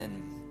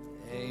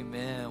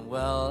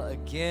Well,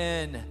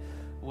 again,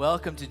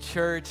 welcome to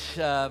church.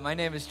 My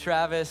name is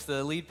Travis,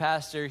 the lead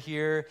pastor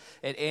here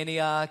at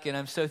Antioch, and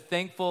I'm so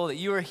thankful that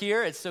you are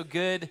here. It's so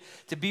good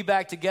to be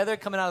back together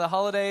coming out of the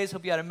holidays.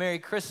 Hope you had a Merry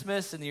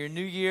Christmas and your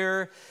new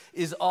year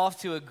is off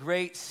to a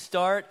great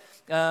start.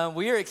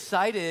 We are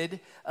excited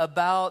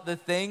about the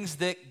things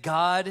that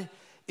God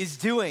is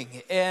doing.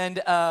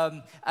 And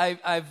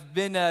I've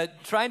been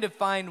trying to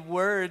find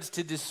words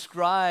to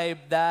describe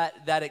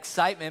that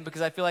excitement,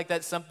 because I feel like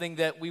that's something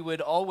that we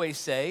would always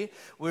say.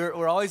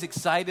 We're always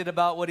excited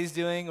about what he's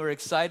doing. We're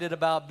excited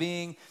about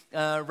being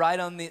right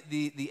on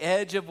the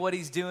edge of what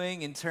he's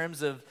doing in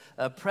terms of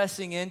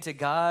pressing into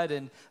God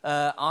and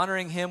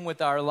honoring him with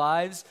our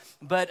lives.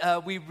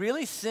 But we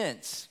really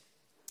sense,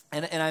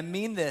 and I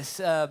mean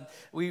this,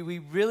 we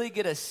really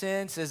get a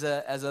sense as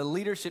a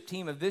leadership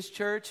team of this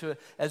church,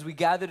 as we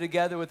gather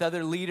together with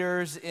other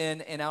leaders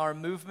in our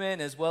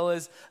movement, as well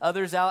as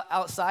others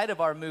outside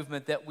of our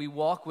movement that we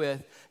walk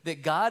with,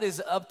 that God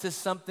is up to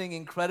something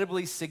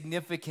incredibly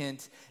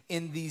significant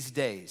in these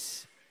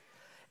days.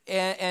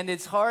 And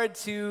it's hard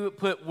to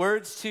put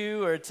words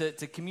to, or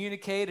to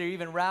communicate, or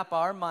even wrap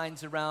our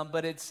minds around,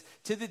 but it's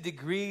to the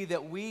degree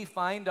that we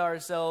find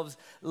ourselves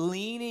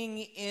leaning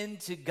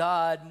into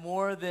God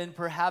more than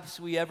perhaps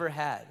we ever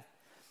had.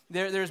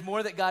 There's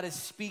more that God is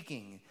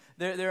speaking.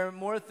 There are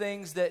more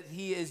things that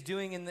he is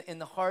doing in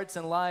the hearts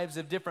and lives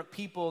of different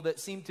people that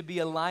seem to be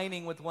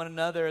aligning with one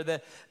another,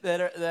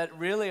 that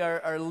really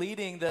are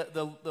leading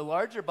the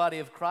larger body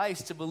of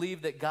Christ to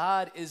believe that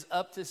God is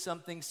up to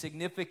something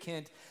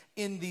significant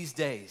in these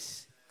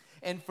days.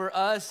 And for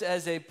us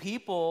as a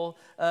people,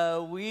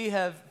 we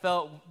have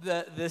felt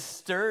this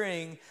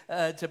stirring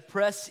to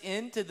press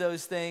into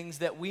those things,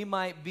 that we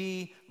might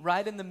be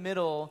right in the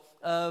middle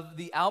of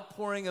the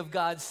outpouring of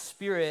God's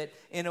Spirit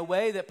in a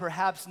way that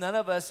perhaps none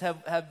of us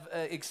have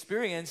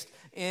experienced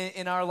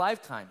in our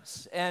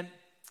lifetimes. And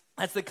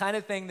that's the kind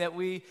of thing that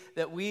we,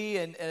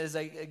 and as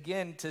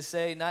again to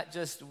say, not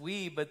just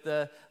we, but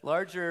the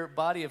larger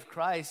body of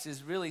Christ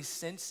is really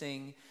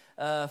sensing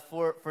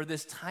for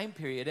this time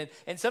period.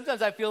 And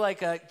sometimes I feel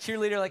like a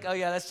cheerleader, like, oh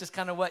yeah, that's just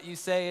kind of what you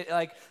say.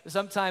 Like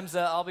sometimes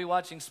I'll be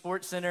watching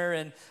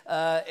SportsCenter,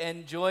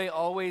 and Joy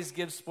always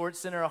gives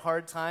SportsCenter a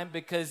hard time,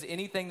 because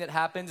anything that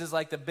happens is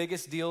like the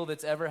biggest deal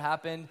that's ever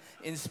happened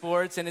in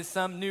sports, and it's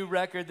some new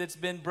record that's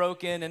been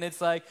broken, and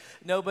it's like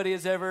nobody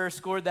has ever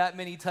scored that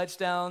many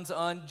touchdowns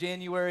on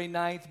January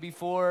 9th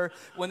before,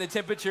 when the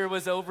temperature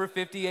was over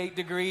 58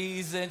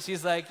 degrees, and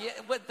she's like, yeah,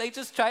 what, they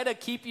just try to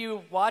keep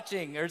you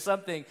watching or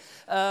something.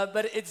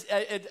 But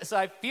so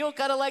I feel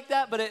kind of like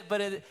that,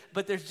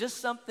 but there's just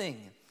something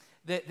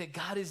that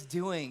God is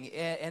doing,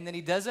 and that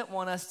he doesn't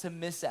want us to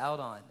miss out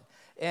on.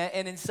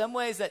 And in some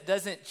ways that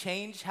doesn't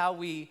change how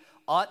we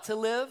ought to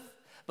live,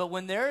 but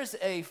when there's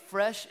a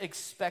fresh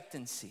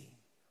expectancy,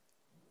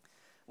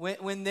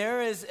 when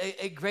there is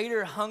a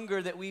greater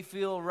hunger that we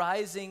feel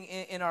rising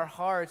in our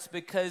hearts,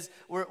 because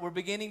we're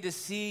beginning to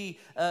see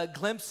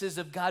glimpses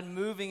of God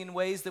moving in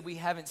ways that we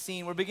haven't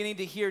seen. We're beginning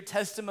to hear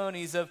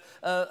testimonies of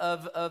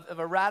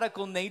a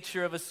radical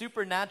nature, of a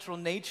supernatural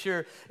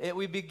nature.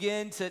 We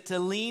begin to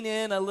lean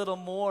in a little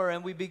more,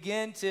 and we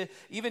begin to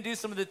even do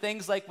some of the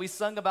things like we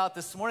sung about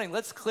this morning.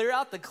 Let's clear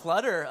out the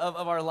clutter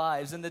of our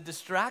lives and the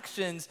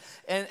distractions,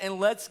 and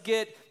let's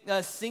get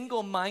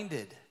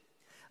single-minded.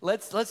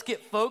 Let's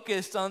get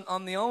focused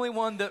on the only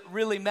one that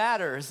really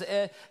matters.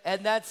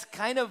 And that's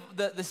kind of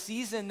the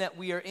season that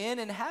we are in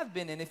and have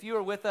been in. If you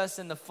were with us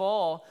in the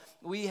fall,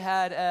 we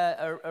had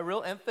a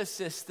real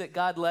emphasis that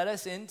God led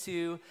us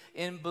into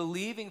in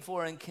believing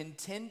for and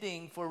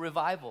contending for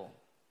revival.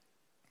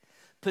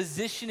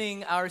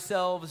 Positioning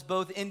ourselves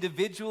both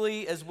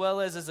individually as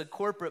well as a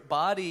corporate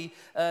body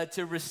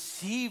to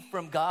receive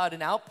from God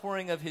an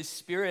outpouring of his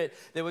Spirit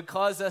that would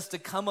cause us to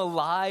come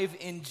alive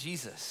in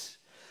Jesus.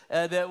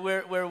 That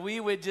where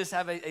we would just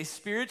have a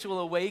spiritual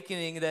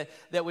awakening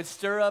that would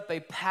stir up a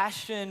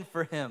passion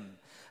for him,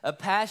 a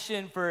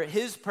passion for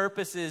his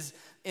purposes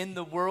in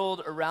the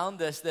world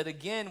around us, that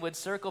again would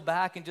circle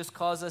back and just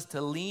cause us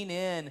to lean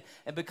in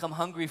and become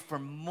hungry for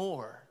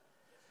more.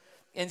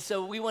 And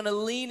so we want to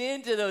lean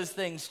into those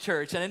things,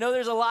 church. And I know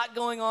there's a lot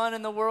going on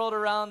in the world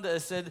around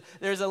us, and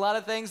there's a lot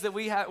of things that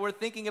we're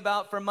thinking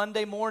about for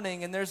Monday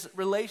morning, and there's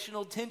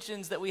relational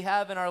tensions that we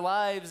have in our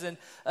lives,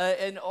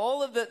 and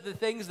all of the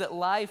things that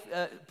life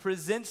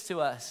presents to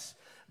us.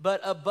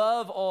 But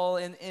above all,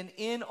 and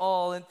in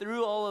all, and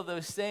through all of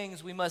those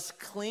things, we must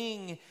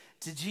cling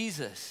to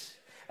Jesus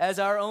as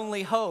our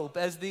only hope,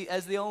 as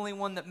the only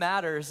one that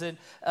matters. And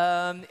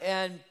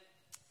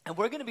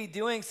we're going to be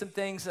doing some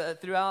things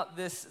throughout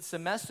this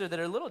semester that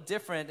are a little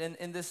different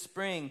in this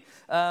spring.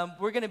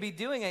 We're going to be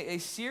doing a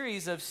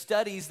series of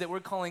studies that we're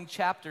calling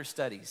chapter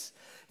studies.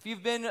 If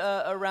you've been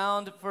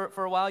around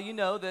for a while, you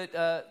know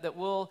that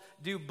we'll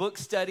do book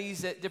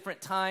studies at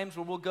different times,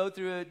 where we'll go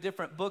through a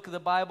different book of the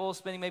Bible,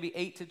 spending maybe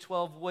 8 to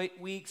 12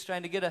 weeks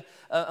trying to get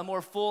a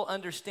more full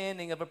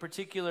understanding of a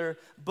particular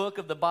book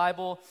of the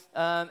Bible.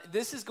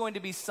 This is going to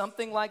be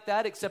something like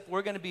that, except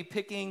we're going to be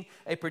picking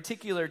a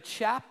particular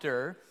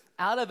chapter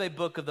out of a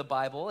book of the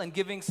Bible and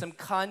giving some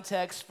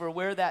context for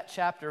where that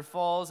chapter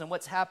falls and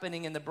what's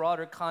happening in the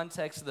broader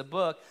context of the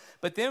book.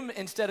 But then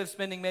instead of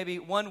spending maybe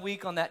 1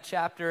 week on that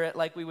chapter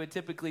like we would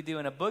typically do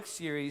in a book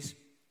series,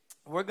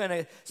 we're going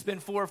to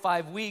spend 4 or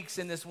 5 weeks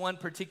in this one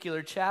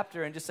particular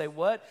chapter and just say,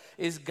 what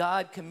is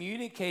God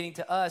communicating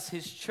to us,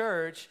 his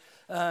church,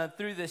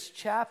 through this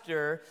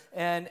chapter,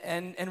 and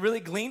really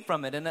glean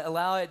from it and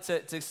allow it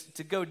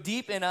to go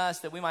deep in us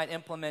that we might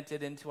implement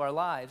it into our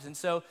lives. And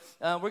so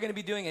we're going to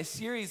be doing a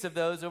series of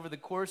those over the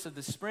course of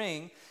the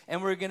spring,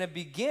 and we're going to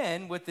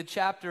begin with the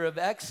chapter of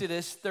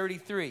Exodus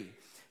 33.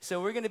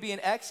 So we're going to be in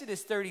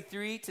Exodus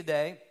 33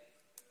 today.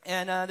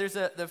 And there's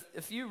a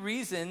few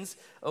reasons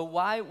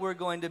why we're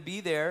going to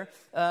be there.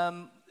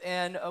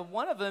 And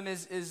one of them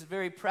is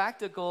very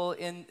practical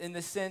in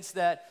the sense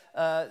that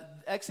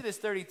Exodus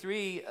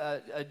 33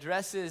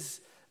 addresses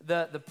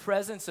the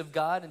presence of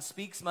God and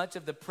speaks much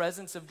of the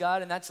presence of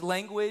God. And that's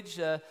language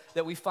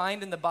that we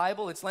find in the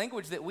Bible. It's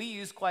language that we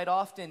use quite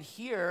often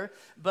here,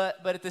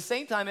 but at the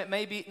same time, it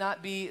may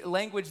not be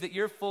language that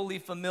you're fully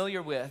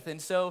familiar with.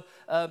 And so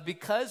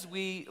because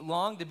we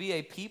long to be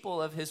a people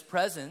of his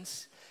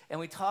presence, and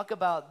we talk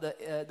about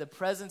the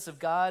presence of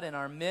God in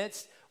our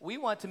midst, we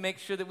want to make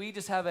sure that we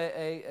just have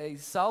a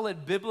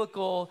solid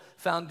biblical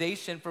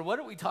foundation for what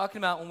are we talking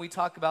about when we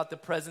talk about the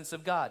presence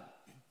of God.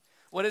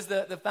 What is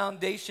the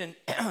foundation,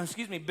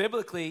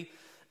 biblically,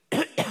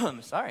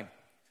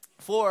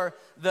 for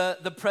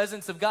the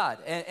presence of God,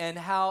 and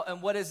how,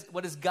 and what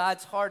is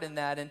God's heart in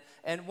that.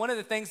 And one of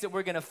the things that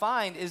we're going to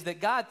find is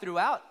that God,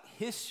 throughout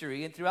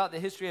history and throughout the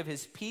history of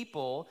his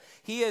people,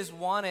 he has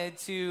wanted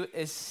to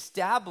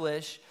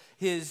establish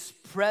his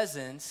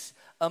presence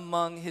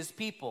among his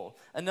people.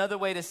 Another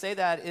way to say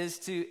that is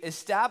to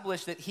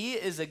establish that he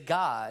is a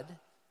God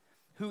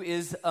who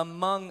is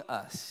among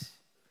us.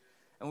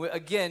 And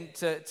again,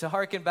 to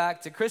hearken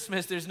back to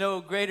Christmas, there's no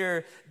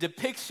greater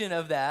depiction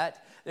of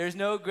that. There's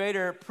no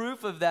greater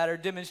proof of that or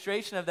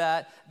demonstration of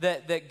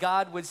that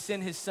God would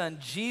send his son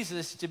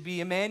Jesus to be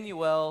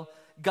Emmanuel,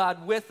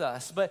 God with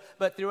us.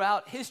 But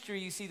throughout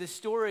history, you see the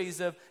stories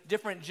of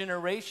different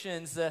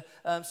generations,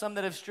 some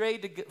that have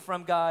strayed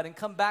from God and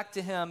come back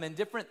to him, and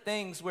different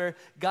things where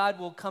God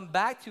will come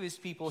back to his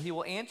people. He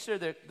will answer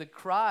the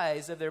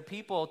cries of their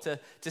people to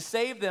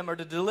save them or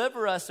to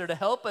deliver us or to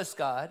help us,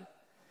 God.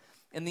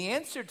 And the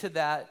answer to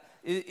that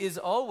is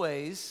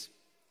always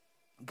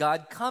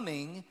God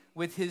coming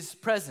with his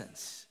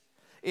presence.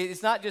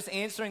 It's not just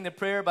answering the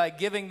prayer by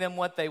giving them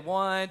what they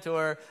want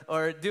or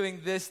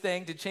doing this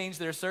thing to change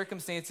their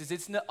circumstances.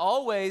 It's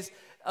always,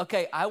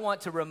 okay, I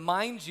want to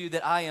remind you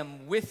that I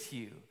am with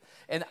you.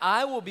 And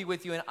I will be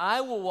with you, and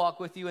I will walk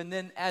with you. And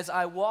then as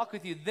I walk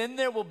with you, then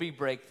there will be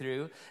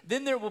breakthrough.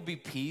 Then there will be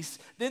peace.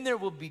 Then there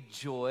will be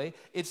joy.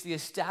 It's the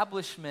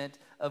establishment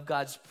of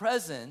God's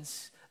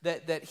presence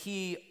that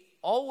he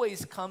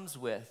always comes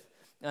with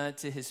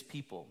to his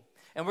people.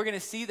 And we're going to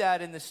see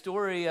that in the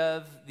story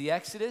of the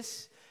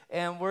Exodus.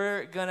 And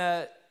we're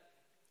gonna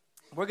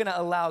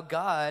allow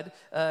God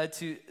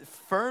to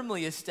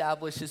firmly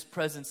establish his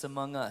presence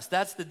among us.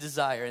 That's the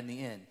desire in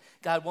the end.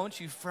 God,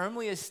 won't you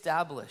firmly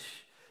establish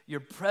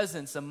your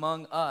presence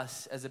among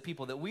us as a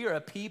people, that we are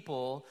a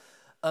people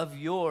of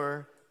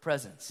your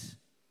presence.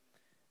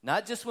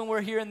 Not just when we're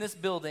here in this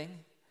building,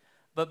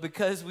 but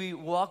because we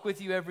walk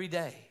with you every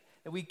day.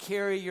 And we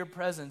carry your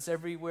presence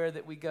everywhere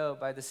that we go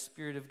by the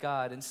Spirit of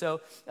God. And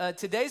so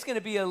today's going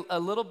to be a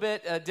little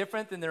bit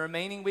different than the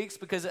remaining weeks,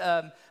 because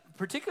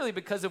particularly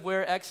because of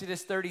where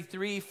Exodus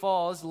 33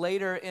 falls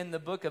later in the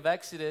book of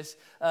Exodus.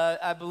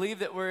 I believe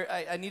that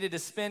I needed to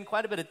spend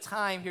quite a bit of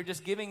time here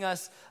just giving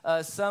us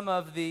some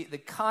of the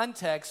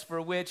context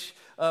for which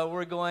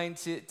we're going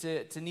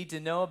to need to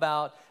know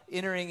about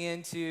entering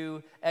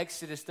into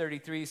Exodus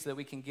 33 so that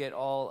we can get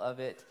all of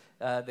it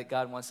that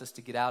God wants us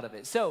to get out of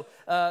it. So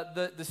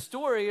the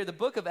story, or the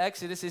book of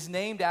Exodus, is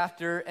named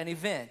after an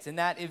event. And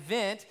that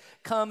event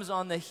comes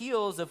on the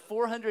heels of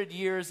 400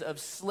 years of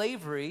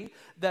slavery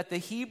that the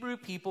Hebrew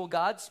people,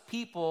 God's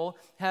people,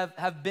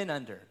 have been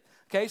under.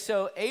 Okay,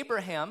 so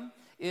Abraham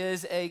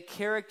is a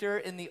character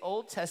in the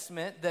Old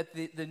Testament that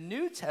the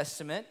New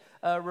Testament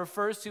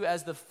refers to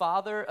as the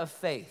father of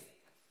faith.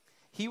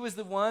 He was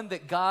the one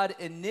that God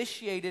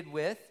initiated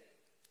with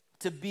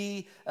to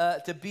be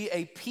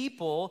a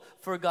people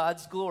for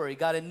God's glory.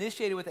 God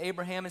initiated with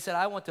Abraham and said,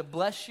 I want to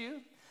bless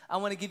you. I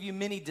want to give you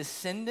many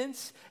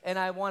descendants, and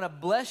I want to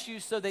bless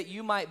you so that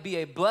you might be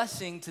a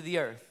blessing to the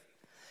earth.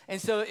 And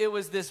so it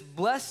was this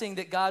blessing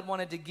that God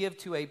wanted to give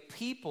to a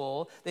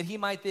people that he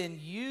might then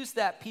use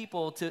that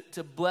people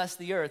to bless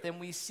the earth. And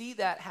we see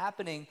that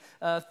happening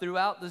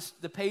throughout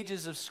the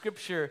pages of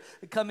Scripture,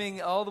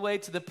 coming all the way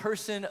to the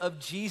person of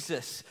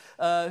Jesus,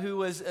 who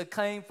was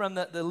came from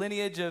the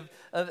lineage of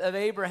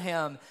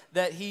Abraham,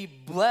 that he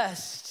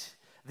blessed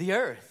the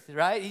earth,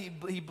 right?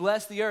 He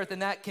blessed the earth,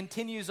 and that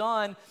continues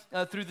on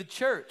through the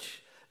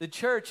church. The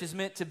church is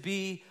meant to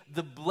be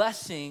the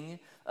blessing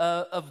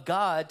of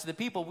God to the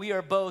people. We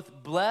are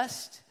both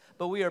blessed,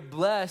 but we are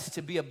blessed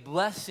to be a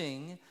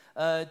blessing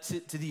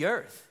to the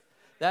earth.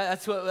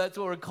 That's what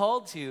we're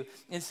called to.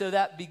 And so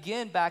that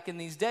began back in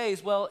these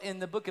days. Well, in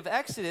the book of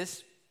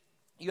Exodus,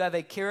 you have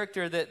a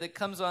character that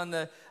comes on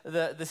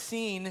the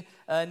scene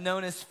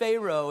known as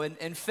Pharaoh.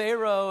 And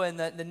Pharaoh and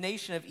the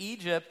nation of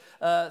Egypt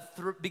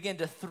began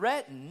to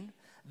threaten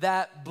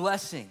that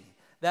blessing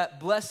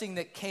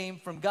that came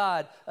from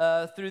God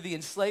through the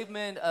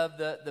enslavement of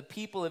the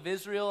people of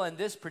Israel. And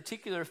this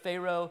particular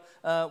Pharaoh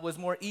was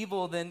more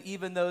evil than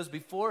even those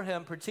before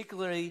him,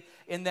 particularly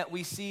in that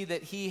we see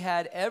that he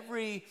had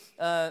every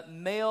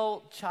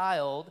male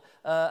child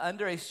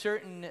under a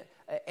certain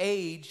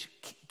age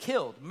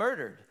killed,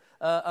 murdered.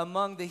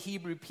 Among the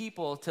Hebrew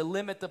people to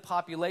limit the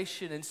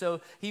population. And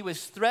so he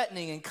was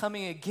threatening and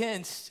coming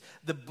against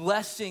the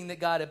blessing that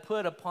God had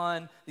put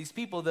upon these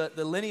people,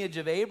 the lineage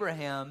of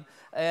Abraham.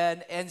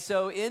 And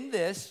so in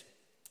this,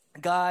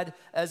 God,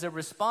 as a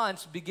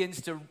response,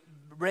 begins to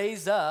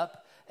raise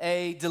up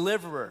a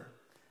deliverer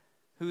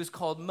who is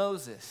called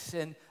Moses.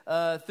 And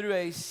through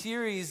a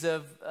series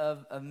of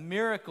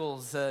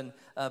miracles and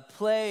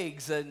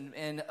plagues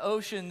and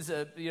oceans,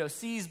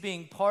 seas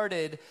being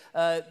parted,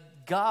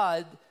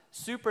 God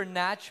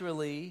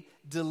supernaturally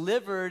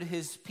delivered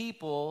his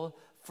people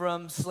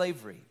from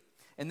slavery.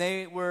 And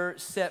they were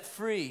set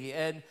free.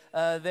 And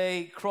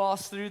they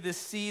crossed through the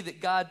sea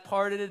that God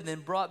parted and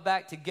then brought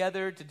back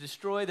together to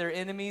destroy their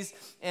enemies.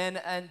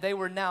 And they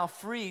were now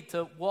free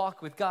to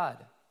walk with God.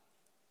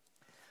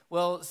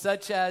 Well,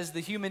 such as the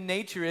human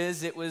nature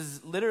is, it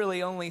was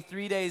literally only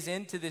 3 days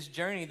into this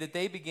journey that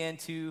they began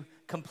to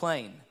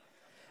complain.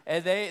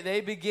 And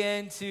they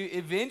begin to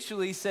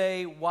eventually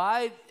say,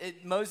 why,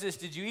 Moses,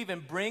 did you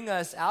even bring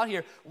us out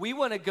here? We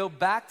want to go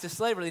back to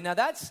slavery. Now,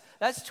 that's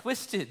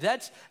twisted.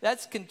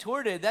 That's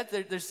contorted.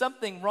 There's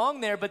something wrong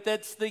there, but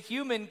that's the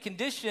human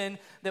condition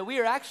that we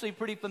are actually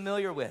pretty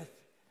familiar with.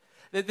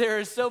 That there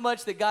is so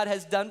much that God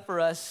has done for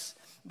us.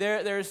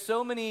 There are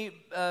so many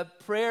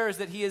prayers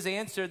that he has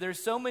answered.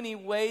 There's so many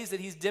ways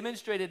that he's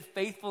demonstrated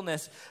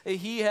faithfulness.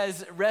 He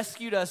has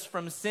rescued us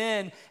from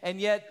sin,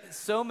 and yet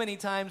so many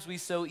times we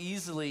so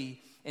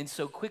easily and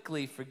so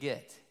quickly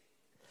forget.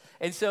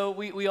 And so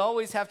we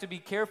always have to be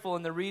careful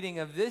in the reading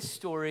of this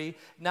story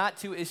not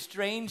to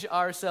estrange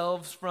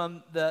ourselves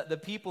from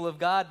the people of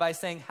God by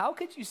saying, how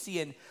could you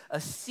see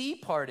a sea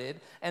parted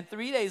and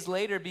 3 days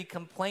later be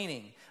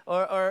complaining?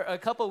 Or a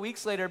couple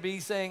weeks later be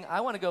saying, I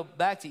want to go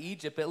back to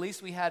Egypt. At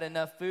least we had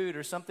enough food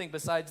or something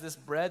besides this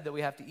bread that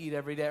we have to eat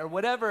every day. Or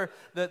whatever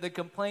the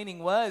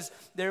complaining was,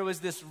 there was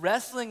this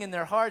wrestling in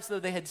their hearts,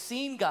 though they had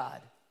seen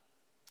God.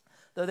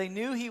 Though they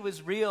knew he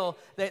was real,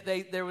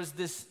 there was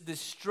this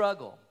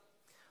struggle.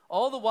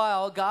 All the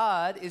while,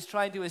 God is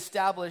trying to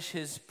establish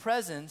his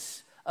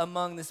presence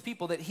among this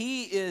people, that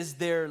he is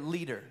their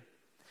leader.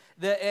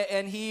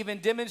 And he even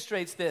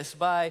demonstrates this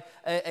by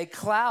a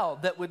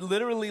cloud that would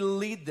literally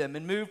lead them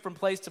and move from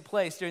place to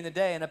place during the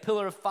day, and a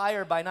pillar of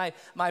fire by night.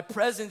 My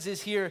presence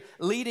is here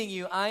leading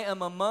you. I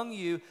am among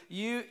you.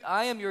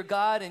 I am your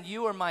God, and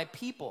you are my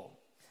people.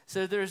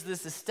 So there's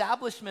this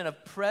establishment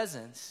of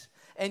presence.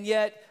 And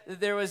yet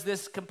there was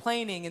this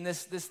complaining and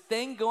this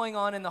thing going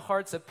on in the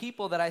hearts of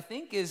people that I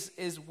think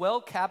is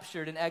well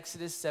captured in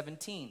Exodus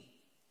 17.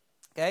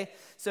 Okay,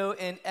 so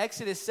in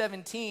Exodus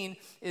 17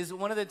 is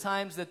one of the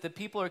times that the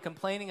people are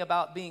complaining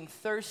about being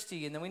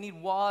thirsty, and then we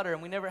need water,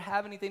 and we never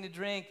have anything to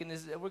drink, and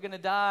we're going to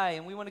die,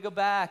 and we want to go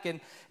back.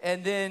 And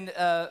then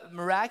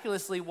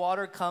miraculously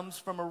water comes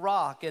from a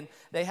rock, and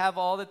they have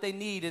all that they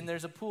need, and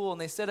there's a pool,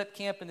 and they set up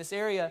camp in this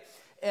area,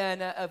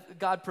 and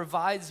God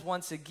provides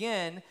once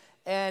again.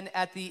 And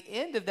at the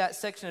end of that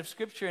section of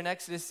scripture in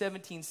Exodus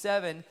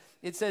 17:7,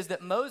 it says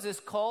that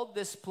Moses called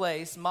this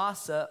place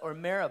Massa or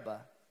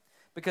Meribah,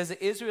 because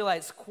the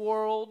Israelites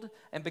quarreled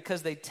and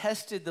because they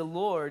tested the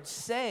Lord,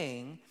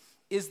 saying,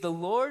 is the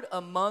Lord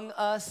among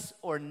us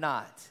or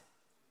not?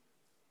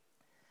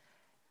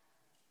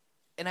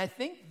 And I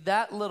think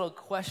that little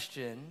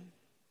question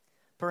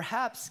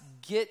perhaps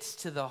gets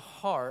to the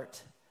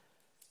heart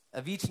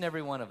of each and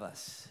every one of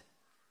us.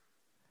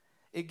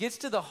 It gets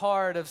to the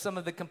heart of some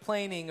of the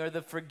complaining or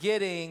the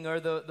forgetting or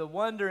the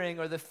wondering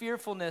or the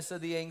fearfulness or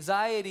the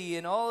anxiety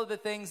and all of the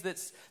things that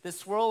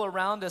swirl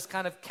around us,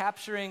 kind of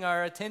capturing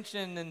our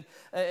attention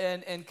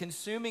and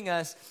consuming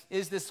us,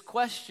 is this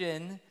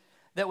question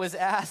that was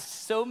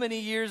asked so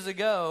many years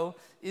ago,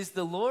 is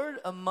the Lord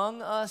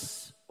among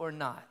us or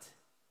not?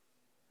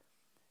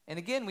 And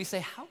again, we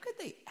say, how could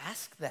they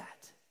ask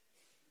that?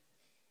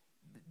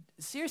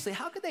 Seriously,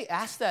 how could they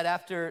ask that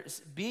after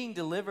being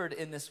delivered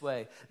in this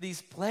way?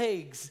 These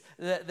plagues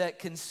that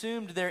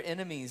consumed their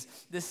enemies,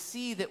 the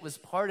sea that was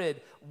parted,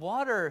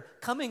 water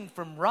coming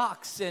from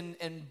rocks,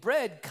 and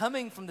bread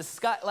coming from the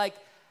sky. Like,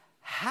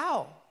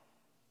 how?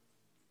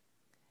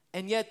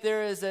 And yet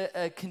there is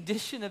a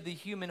condition of the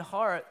human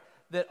heart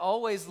that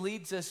always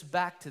leads us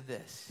back to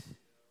this.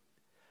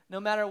 No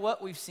matter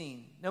what we've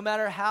seen, no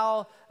matter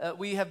how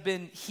we have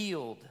been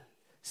healed,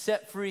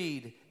 set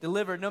freed,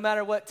 delivered, no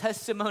matter what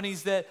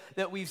testimonies that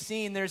we've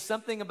seen, there's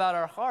something about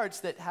our hearts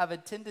that have a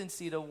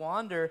tendency to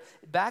wander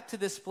back to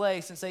this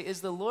place and say,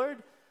 is the Lord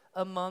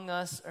among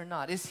us or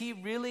not? Is he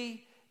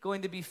really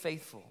going to be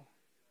faithful?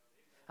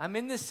 I'm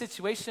in this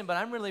situation, but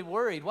I'm really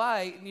worried.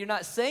 Why? You're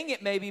not saying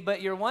it maybe,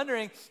 but you're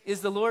wondering,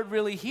 is the Lord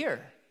really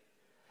here?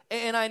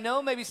 And I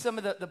know maybe some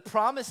of the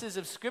promises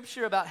of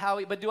Scripture about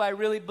but do I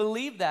really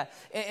believe that?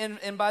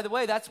 And by the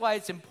way, that's why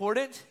it's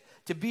important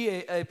to be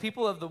a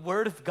people of the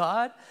Word of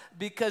God,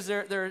 because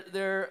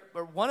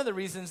one of the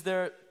reasons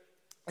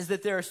is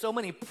that there are so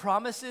many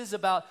promises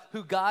about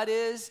who God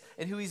is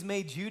and who He's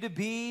made you to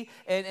be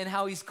and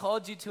how He's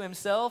called you to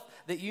Himself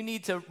that you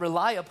need to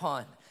rely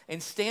upon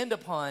and stand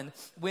upon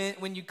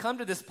when you come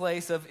to this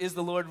place of, is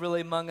the Lord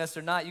really among us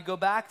or not? You go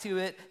back to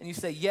it and you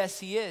say, yes,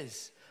 He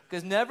is.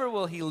 Because never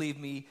will He leave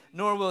me,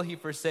 nor will He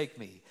forsake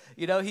me.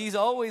 He's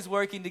always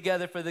working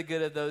together for the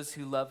good of those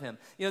who love Him.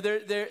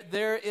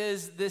 There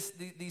is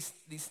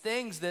these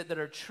things that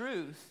are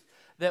truth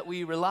that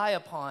we rely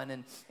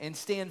upon and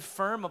stand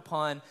firm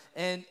upon,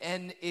 and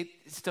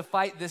it's to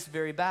fight this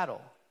very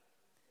battle.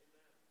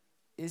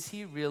 Is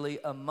He really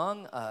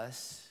among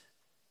us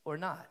or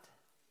not?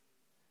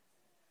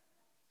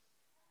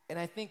 And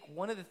I think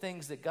one of the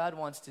things that God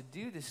wants to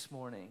do this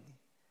morning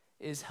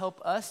is help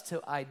us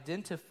to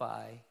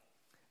identify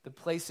the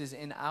places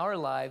in our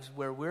lives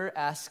where we're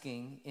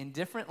asking in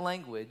different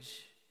language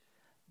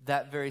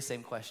that very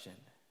same question.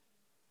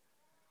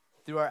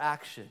 Through our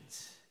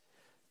actions,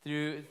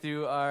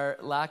 through our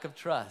lack of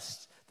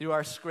trust, through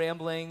our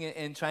scrambling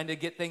and trying to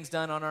get things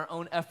done on our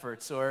own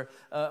efforts, or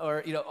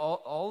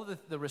all of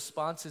the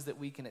responses that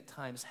we can at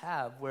times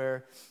have,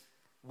 where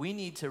we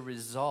need to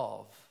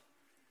resolve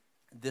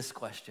this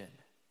question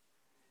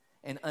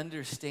and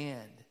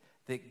understand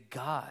that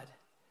God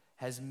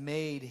has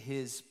made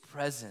His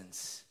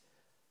presence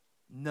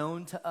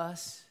known to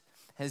us,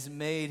 has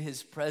made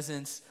His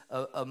presence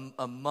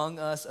among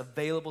us,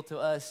 available to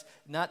us.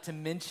 Not to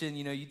mention,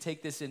 you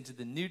take this into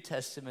the New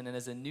Testament, and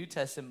as a New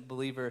Testament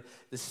believer,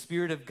 the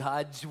Spirit of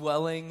God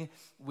dwelling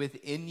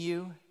within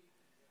you,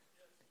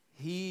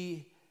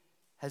 He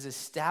has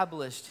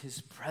established His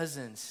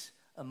presence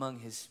among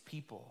His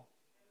people,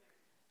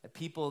 a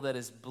people that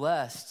is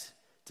blessed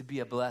to be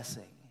a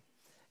blessing.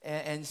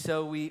 And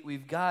so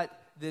we've got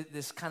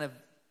this kind of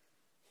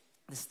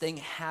this thing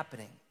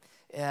happening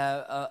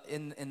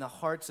in the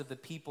hearts of the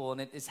people,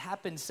 and it's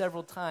happened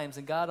several times,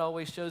 and God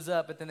always shows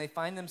up, but then they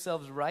find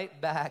themselves right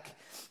back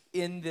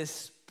in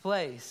this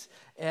place.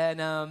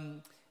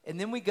 And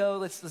then we go.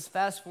 Let's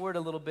fast forward a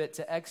little bit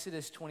to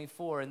Exodus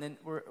 24, and then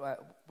we're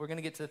going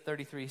to get to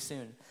 33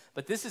 soon.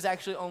 But this is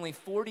actually only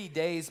 40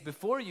 days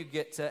before you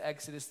get to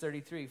Exodus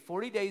 33.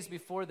 40 days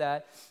before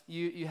that,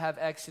 you have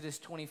Exodus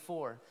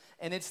 24,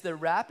 and it's the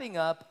wrapping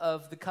up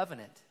of the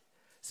covenant.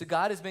 So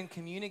God has been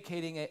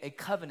communicating a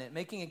covenant,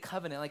 making a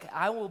covenant. Like,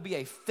 I will be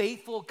a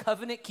faithful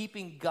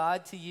covenant-keeping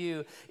God to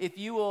you if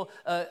you will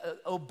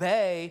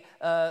obey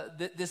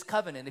this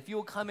covenant, if you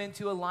will come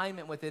into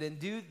alignment with it and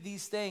do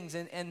these things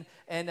and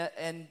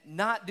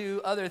not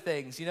do other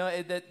things.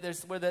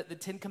 There's where the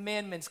Ten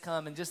Commandments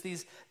come, and just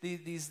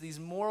these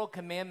moral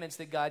commandments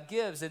that God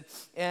gives,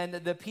 and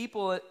the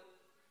people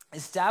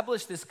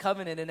established this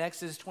covenant in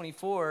Exodus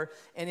 24,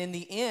 and in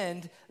the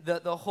end,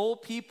 the whole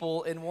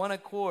people in one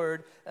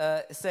accord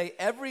say,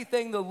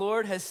 everything the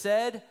Lord has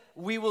said,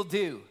 we will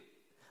do.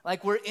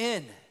 Like, we're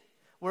in.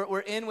 We're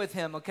in with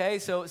Him, okay?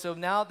 So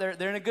now they're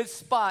in a good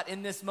spot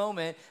in this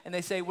moment, and they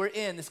say, we're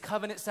in. This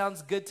covenant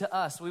sounds good to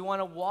us. We want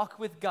to walk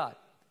with God.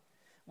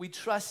 We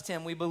trust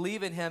Him. We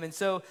believe in Him. And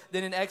so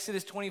then in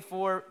Exodus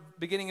 24,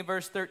 beginning in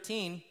verse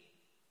 13,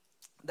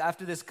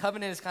 after this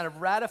covenant is kind of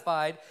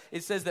ratified,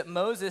 it says that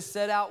Moses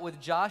set out with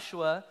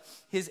Joshua,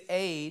 his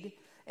aide,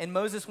 and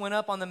Moses went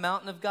up on the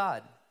mountain of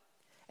God.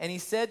 And he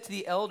said to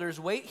the elders,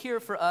 wait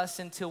here for us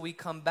until we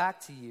come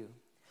back to you.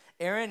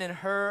 Aaron and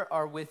Hur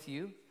are with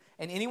you,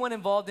 and anyone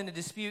involved in a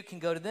dispute can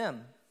go to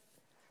them.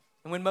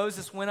 And when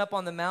Moses went up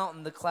on the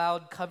mountain, the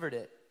cloud covered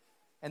it,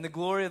 and the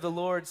glory of the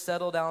Lord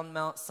settled on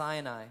Mount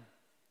Sinai.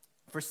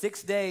 For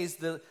 6 days,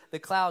 the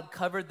cloud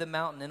covered the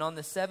mountain, and on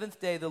the seventh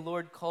day, the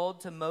Lord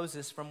called to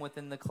Moses from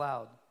within the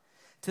cloud.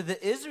 To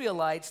the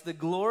Israelites, the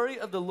glory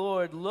of the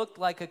Lord looked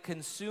like a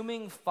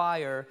consuming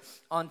fire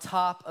on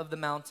top of the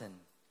mountain.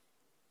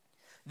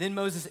 Then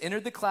Moses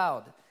entered the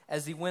cloud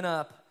as he went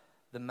up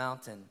the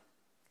mountain,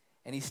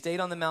 and he stayed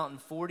on the mountain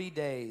 40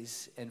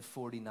 days and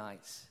 40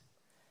 nights.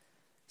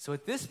 So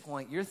at this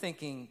point, you're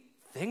thinking,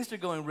 things are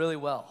going really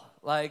well.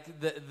 Like,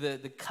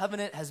 the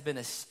covenant has been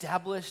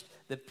established,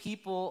 the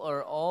people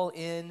are all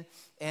in,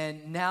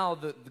 and now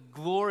the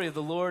glory of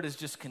the Lord has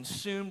just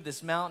consumed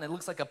this mountain. It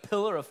looks like a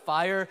pillar of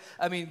fire.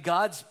 I mean,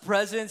 God's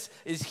presence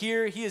is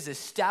here. He is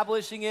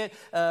establishing it.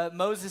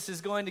 Moses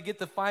is going to get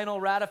the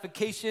final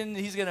ratification.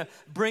 He's going to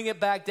bring it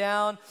back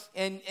down,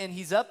 and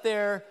he's up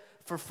there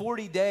for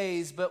 40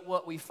 days. But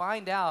what we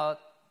find out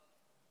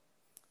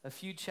a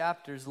few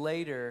chapters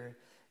later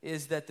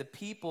is that the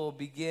people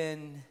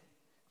begin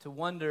to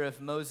wonder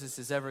if Moses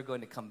is ever going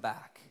to come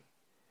back.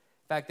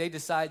 In fact, they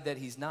decide that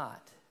he's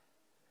not,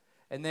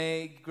 and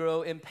they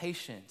grow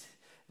impatient.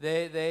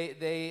 They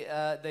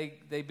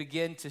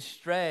begin to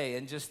stray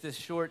in just this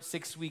short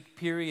 6-week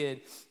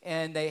period,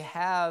 and they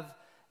have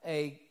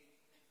a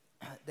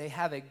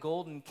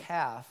golden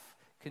calf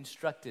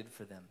constructed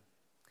for them,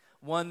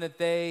 one that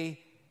they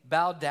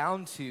bow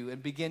down to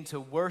and begin to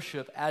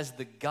worship as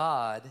the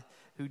God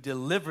who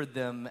delivered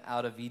them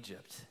out of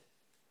Egypt.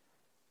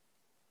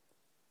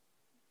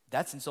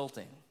 That's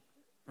insulting,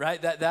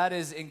 right? That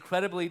is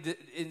incredibly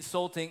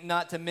insulting,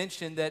 not to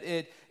mention that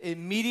it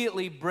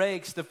immediately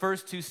breaks the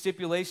first two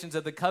stipulations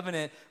of the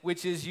covenant,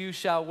 which is you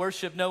shall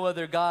worship no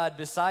other God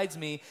besides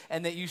me,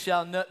 and that you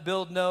shall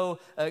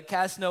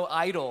cast no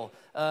idol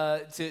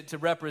to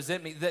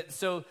represent me.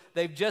 So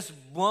they've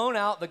just blown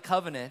out the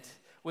covenant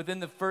within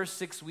the first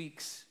 6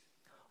 weeks.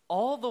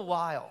 All the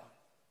while,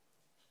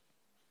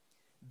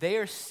 they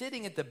are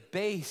sitting at the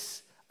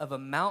base of a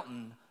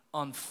mountain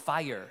on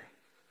fire.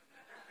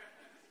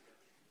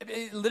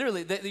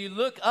 Literally, you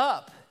look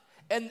up,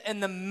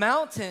 and the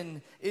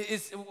mountain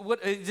is what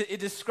it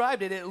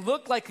described it. It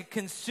looked like a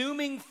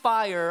consuming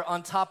fire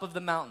on top of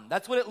the mountain.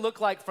 That's what it looked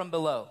like from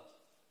below.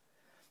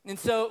 And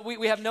so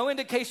we have no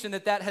indication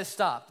that has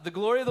stopped. The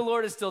glory of the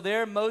Lord is still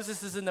there.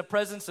 Moses is in the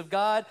presence of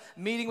God,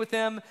 meeting with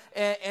him.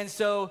 And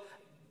so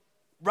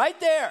right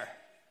there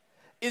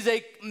is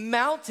a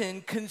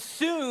mountain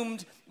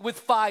consumed with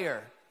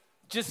fire.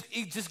 Just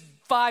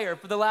fire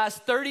for the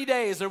last 30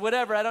 days or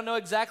whatever. I don't know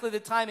exactly the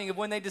timing of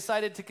when they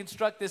decided to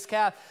construct this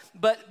calf,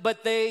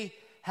 but they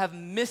have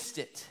missed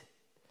it.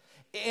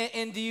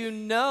 And do you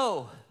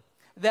know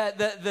that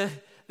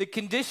the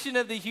condition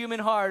of the human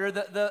heart, or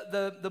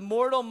the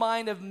mortal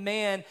mind of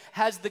man,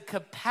 has the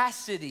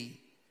capacity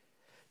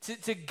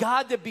to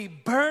God to be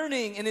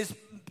burning and his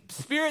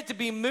spirit to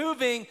be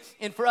moving,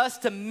 and for us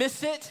to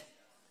miss it?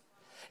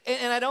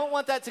 And I don't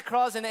want that to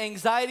cause an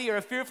anxiety or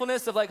a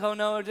fearfulness of like, oh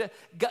no,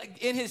 God,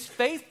 in his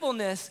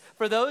faithfulness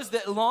for those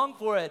that long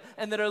for it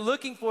and that are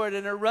looking for it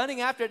and are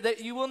running after it,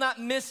 that you will not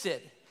miss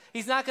it.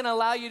 He's not going to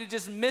allow you to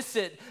just miss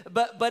it,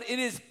 but it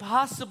is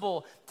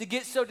possible to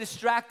get so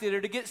distracted or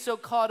to get so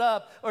caught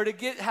up or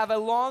to have a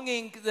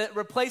longing that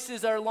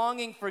replaces our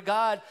longing for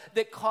God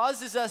that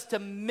causes us to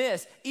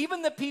miss,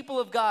 even the people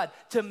of God,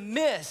 to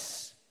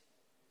miss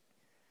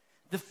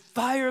the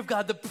fire of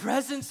God, the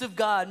presence of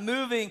God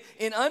moving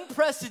in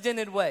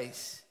unprecedented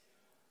ways.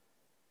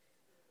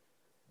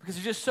 Because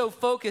they're just so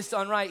focused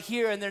on right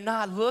here and they're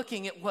not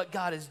looking at what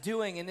God is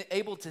doing and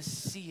able to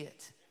see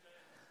it.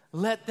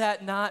 Let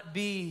that not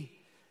be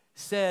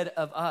said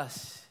of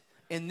us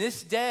in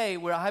this day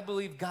where I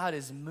believe God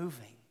is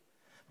moving.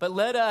 But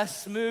let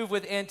us move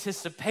with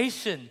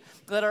anticipation.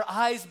 Let our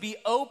eyes be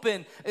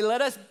open. And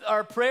let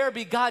our prayer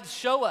be, God,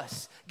 show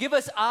us. Give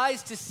us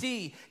eyes to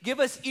see. Give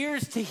us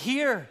ears to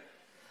hear.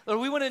 Lord,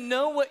 we want to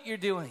know what you're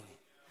doing.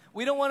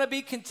 We don't want to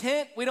be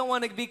content. We don't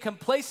want to be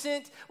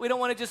complacent. We don't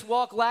want to just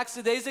walk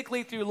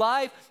lackadaisically through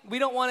life. We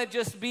don't want to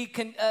just be,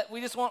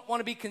 want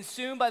to be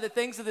consumed by the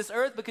things of this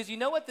earth, because you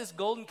know what this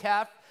golden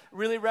calf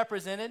really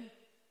represented?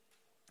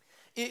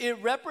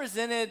 It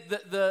represented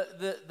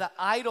the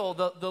idol,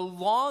 the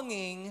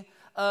longing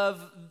of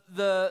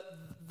the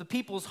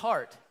people's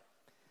heart.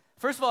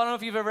 First of all, I don't know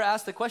if you've ever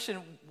asked the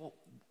question,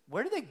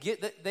 where did they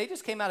get, they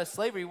just came out of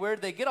slavery, where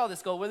did they get all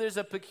this gold? Well, there's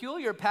a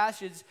peculiar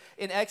passage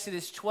in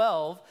Exodus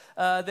 12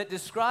 that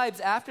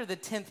describes after the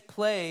 10th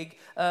plague,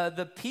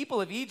 the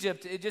people of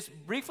Egypt, it just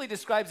briefly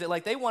describes it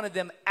like they wanted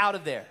them out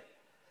of there.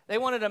 They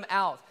wanted them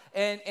out.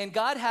 And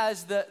God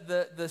has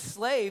the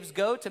slaves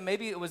go to,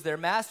 maybe it was their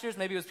masters,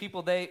 maybe it was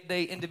people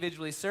they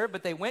individually served,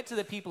 but they went to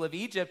the people of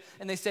Egypt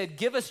and they said,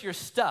 give us your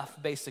stuff,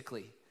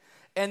 basically.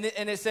 And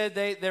it said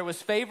there was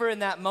favor in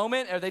that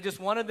moment, or they just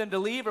wanted them to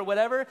leave or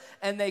whatever,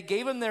 and they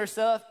gave them their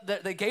stuff.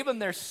 They gave them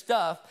their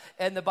stuff,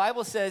 and the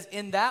Bible says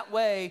in that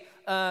way,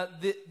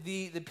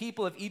 the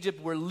people of Egypt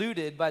were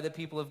looted by the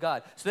people of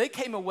God. So they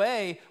came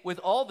away with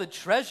all the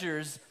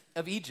treasures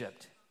of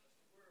Egypt.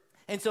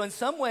 And so in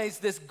some ways,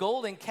 this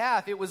golden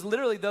calf, it was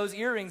literally those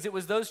earrings, it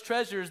was those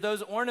treasures,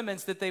 those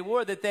ornaments that they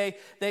wore that they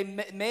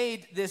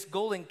made this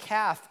golden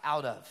calf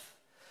out of.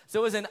 So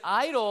it was an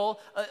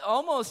idol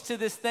almost to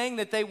this thing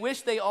that they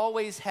wish they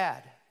always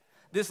had.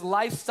 This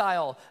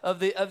lifestyle of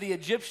the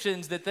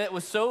Egyptians that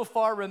was so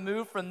far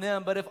removed from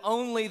them, but if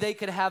only they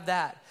could have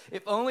that.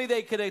 If only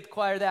they could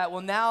acquire that.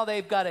 Well, now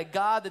they've got a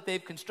God that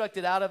they've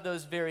constructed out of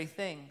those very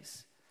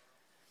things.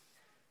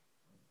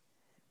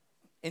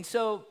 And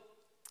so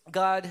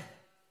God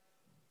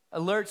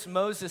alerts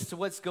Moses to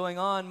what's going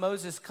on.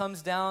 Moses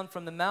comes down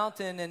from the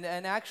mountain, and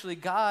actually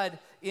God,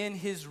 in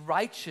his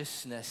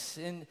righteousness,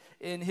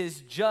 in his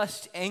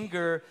just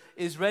anger,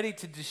 is ready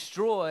to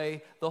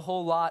destroy the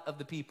whole lot of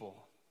the people.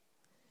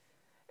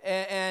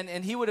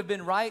 And he would have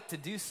been right to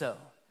do so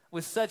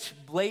with such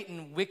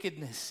blatant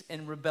wickedness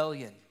and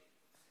rebellion.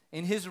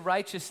 In his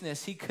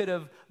righteousness, he could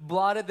have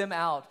blotted them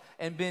out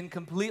and been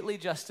completely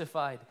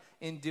justified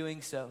in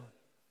doing so.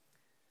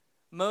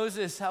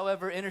 Moses,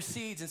 however,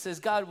 intercedes and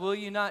says, God, will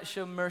you not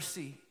show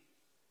mercy?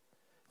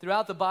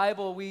 Throughout the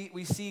Bible,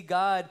 we see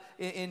God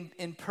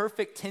in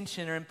perfect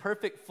tension or in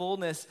perfect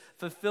fullness,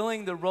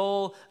 fulfilling the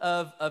role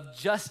of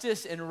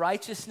justice and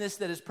righteousness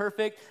that is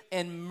perfect,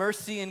 and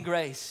mercy and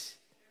grace.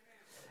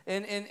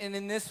 And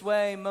in this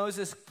way,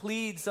 Moses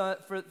pleads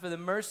for the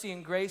mercy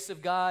and grace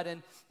of God,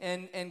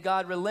 and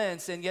God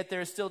relents, and yet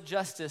there is still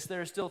justice.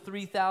 There are still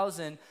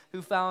 3,000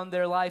 who found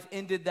their life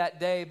ended that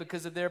day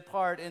because of their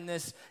part in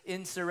this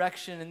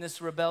insurrection, in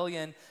this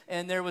rebellion.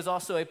 And there was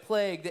also a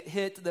plague that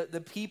hit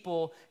the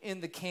people in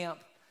the camp.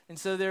 And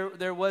so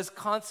there was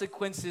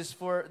consequences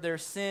for their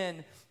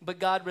sin, but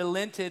God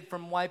relented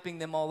from wiping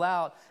them all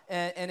out.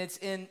 And it's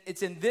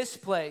in this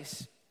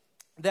place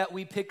that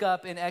we pick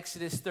up in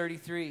Exodus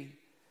 33.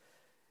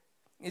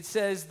 It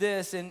says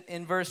this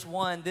in verse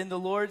 1, "Then the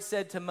Lord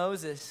said to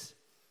Moses,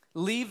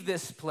 'Leave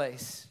this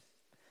place,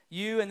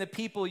 you and the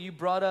people you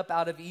brought up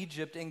out of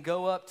Egypt, and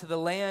go up to the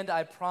land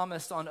I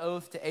promised on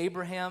oath to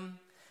Abraham,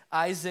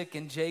 Isaac,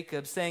 and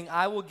Jacob, saying,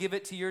 I will give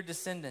it to your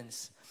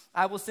descendants.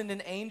 I will send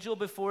an angel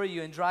before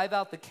you and drive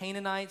out the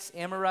Canaanites,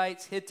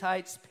 Amorites,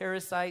 Hittites,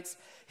 Perizzites,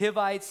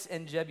 Hivites,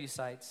 and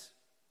Jebusites.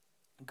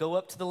 Go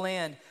up to the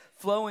land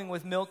flowing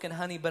with milk and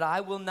honey, but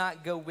I will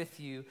not go with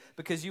you,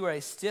 because you are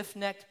a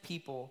stiff-necked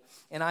people,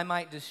 and I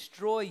might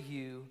destroy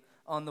you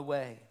on the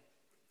way.'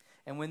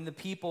 And when the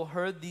people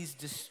heard these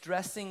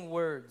distressing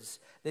words,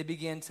 they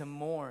began to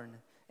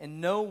mourn,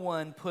 and no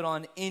one put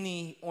on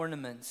any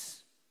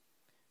ornaments.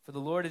 For the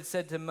Lord had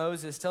said to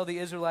Moses, 'Tell the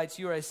Israelites,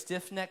 you are a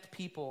stiff-necked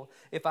people.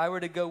 If I were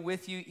to go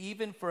with you,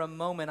 even for a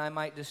moment, I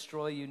might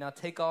destroy you. Now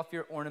take off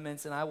your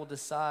ornaments, and I will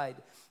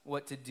decide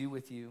what to do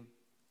with you.'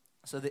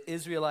 So the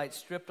Israelites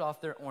stripped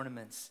off their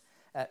ornaments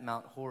at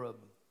Mount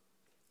Horeb."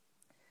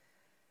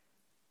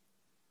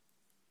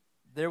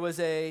 There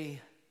was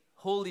a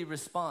holy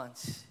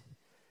response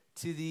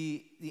to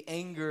the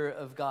anger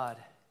of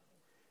God,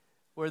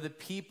 where the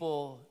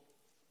people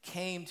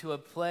came to a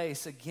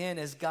place, again,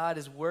 as God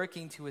is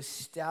working to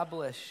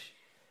establish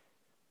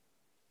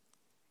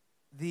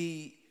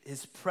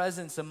his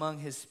presence among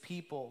his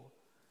people.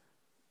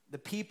 The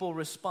people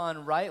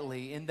respond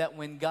rightly in that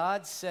when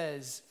God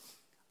says,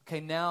 okay,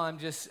 now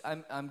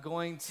I'm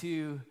going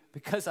to,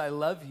 because I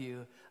love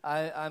you,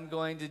 I'm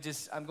going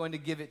to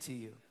give it to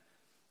you.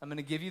 I'm going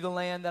to give you the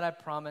land that I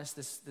promised,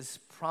 this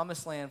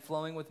promised land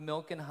flowing with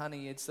milk and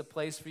honey. It's the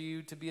place for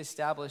you to be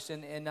established.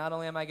 And not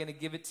only am I going to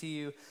give it to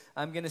you,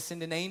 I'm going to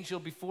send an angel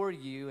before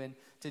you and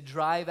to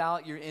drive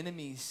out your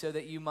enemies so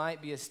that you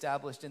might be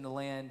established in the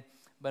land.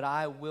 But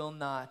I will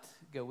not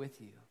go with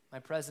you. My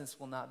presence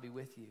will not be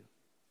with you.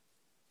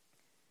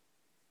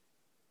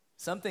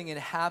 Something had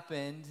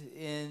happened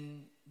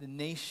in the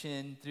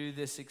nation through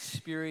this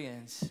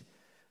experience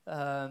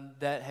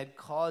that had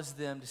caused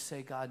them to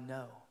say, God,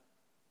 no.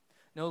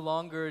 No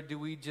longer do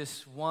we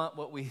just want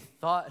what we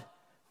thought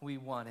we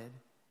wanted.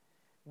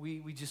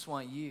 We just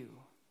want you.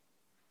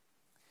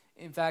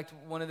 In fact,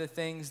 one of the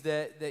things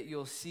that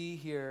you'll see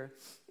here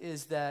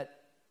is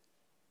that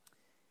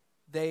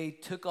they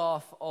took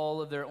off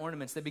all of their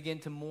ornaments. They began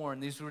to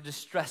mourn. These were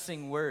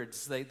distressing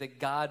words, that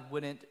God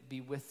wouldn't be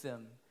with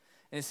them.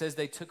 And it says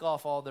they took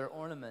off all their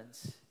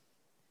ornaments.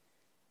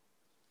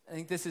 I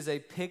think this is a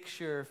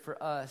picture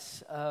for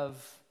us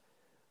of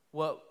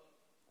what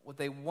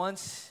they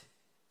once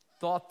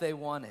thought they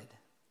wanted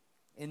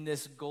in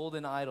this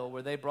golden idol,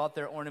 where they brought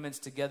their ornaments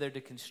together to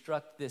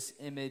construct this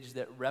image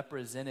that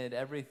represented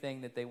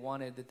everything that they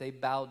wanted, that they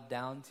bowed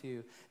down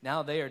to.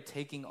 Now they are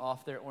taking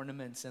off their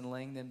ornaments and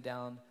laying them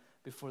down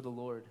before the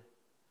Lord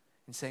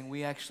and saying,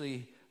 we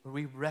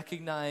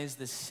recognize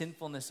the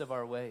sinfulness of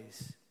our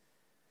ways.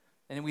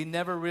 And we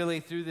never really,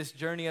 through this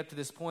journey up to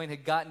this point,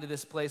 had gotten to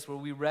this place where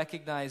we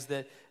recognized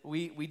that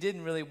we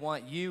didn't really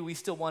want you. We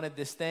still wanted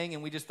this thing,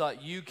 and we just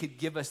thought you could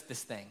give us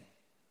this thing.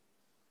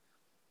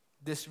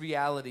 This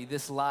reality,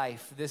 this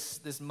life,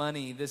 this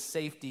money, this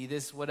safety,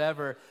 this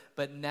whatever.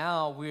 But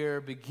now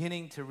we're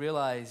beginning to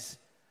realize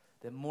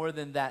that more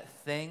than that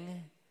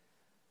thing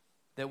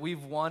that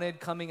we've wanted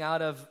coming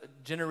out of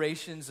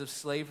generations of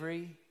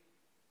slavery,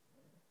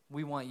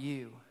 we want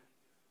you.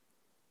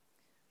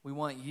 We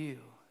want you.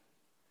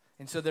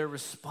 And so their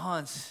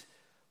response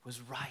was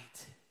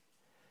right,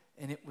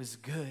 and it was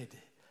good.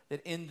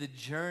 That in the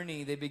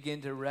journey they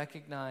begin to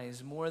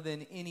recognize more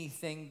than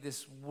anything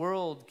this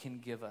world can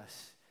give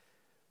us,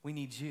 we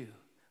need you.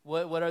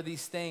 What are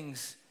these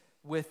things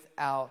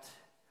without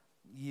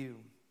you?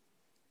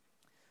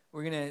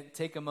 We're going to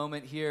take a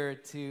moment here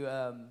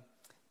to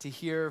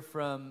hear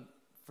from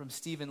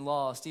Stephen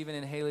Law. Stephen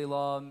and Haley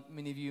Law,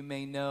 many of you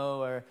may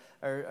know,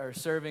 are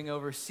serving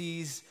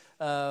overseas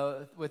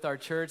with our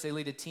church. They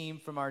lead a team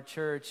from our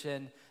church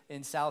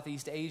in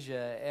Southeast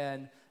Asia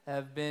and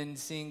have been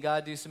seeing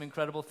God do some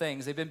incredible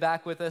things. They've been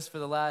back with us for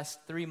the last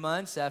 3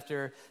 months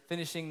after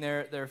finishing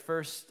their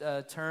first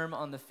term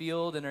on the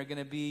field, and are going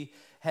to be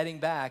heading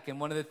back. And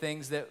one of the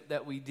things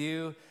that we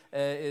do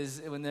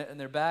is when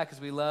they're back,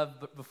 is we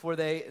love before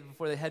they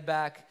head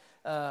back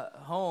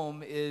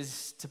home,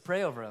 is to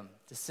pray over them,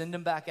 to send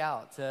them back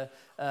out, to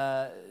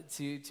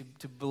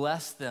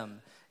bless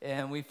them.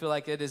 And we feel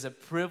like it is a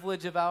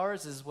privilege of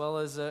ours as well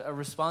as a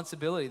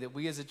responsibility that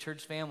we as a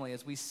church family,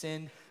 as we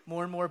send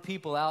more and more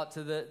people out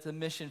to the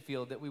mission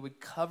field, that we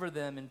would cover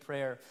them in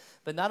prayer.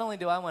 But not only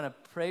do I want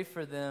to pray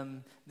for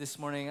them this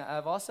morning,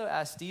 I've also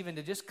asked Stephen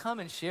to just come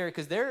and share,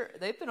 because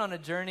they've been on a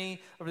journey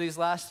over these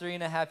last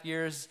 3.5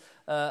 years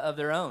of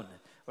their own,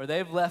 where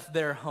they've left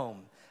their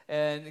home.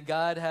 And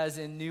God has,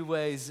 in new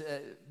ways,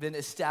 been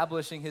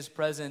establishing his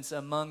presence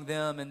among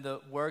them and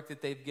the work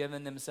that they've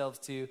given themselves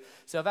to.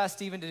 So I've asked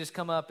Stephen to just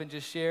come up and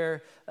just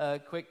share a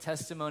quick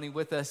testimony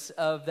with us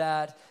of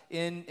that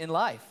in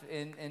life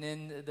and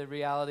in the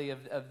reality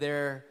of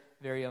their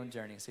very own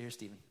journey. So here's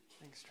Stephen.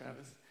 Thanks,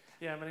 Travis.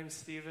 Yeah, my name's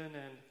Stephen,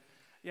 and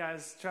yeah,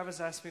 as Travis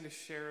asked me to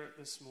share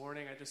this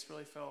morning, I just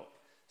really felt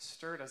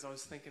stirred as I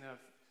was thinking of,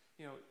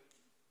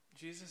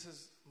 Jesus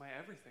is my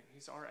everything.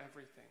 He's our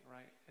everything,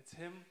 right? It's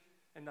him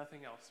and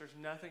nothing else. There's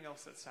nothing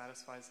else that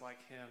satisfies like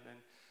him. And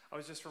I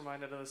was just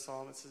reminded of the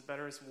psalm that says,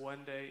 better is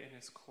one day in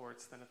his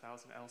courts than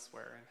 1,000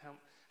 elsewhere. And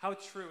how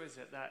true is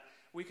it that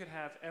we could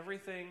have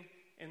everything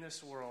in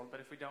this world,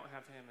 but if we don't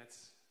have him,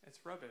 it's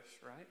rubbish,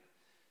 right?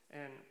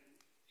 And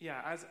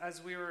yeah,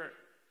 as we were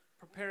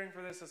preparing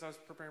for this,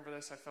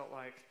 I felt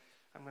like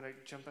I'm going to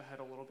jump ahead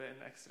a little bit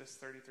in Exodus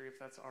 33, if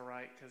that's all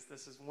right, because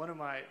this is one of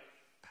my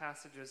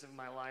passages in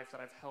my life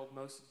that I've held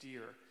most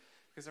dear.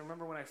 Because I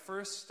remember when I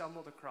first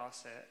stumbled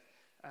across it,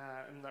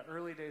 in the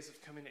early days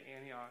of coming to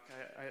Antioch,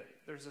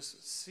 there's this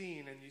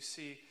scene, and you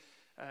see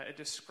it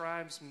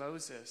describes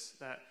Moses,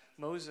 that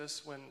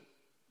Moses, when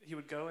he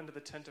would go into the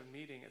tent of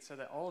meeting, it said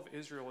that all of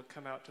Israel would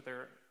come out of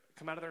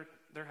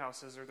their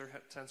houses or their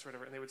tents or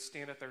whatever, and they would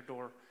stand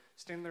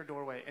in their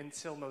doorway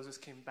until Moses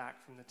came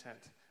back from the tent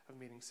of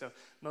meeting. So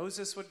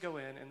Moses would go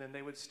in, and then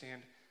they would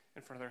stand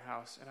in front of their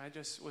house. And I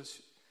just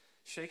was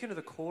shaken to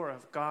the core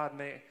of, God,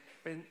 may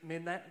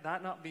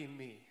that not be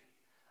me.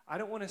 I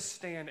don't want to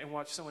stand and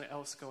watch someone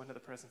else go into the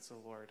presence of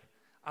the Lord.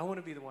 I want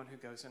to be the one who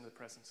goes into the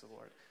presence of the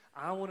Lord.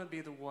 I want to be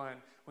the one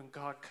when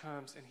God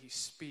comes and he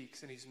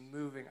speaks and he's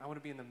moving. I want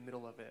to be in the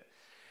middle of it.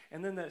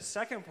 And then the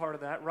second part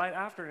of that, right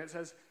after, and it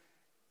says,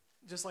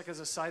 just like as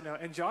a side note,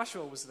 and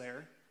Joshua was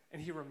there, and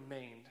he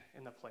remained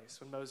in the place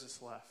when Moses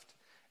left.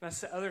 And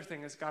that's the other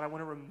thing is, God, I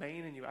want to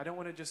remain in you. I don't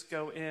want to just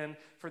go in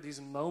for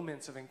these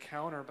moments of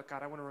encounter, but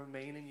God, I want to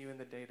remain in you in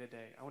the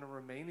day-to-day. I want to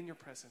remain in your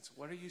presence.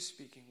 What are you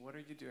speaking? What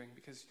are you doing?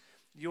 Because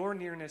your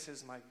nearness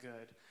is my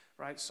good,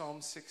 right?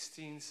 Psalm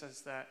 16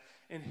 says that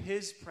in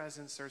his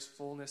presence there's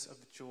fullness of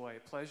joy,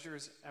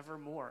 pleasures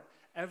evermore.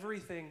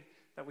 Everything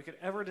that we could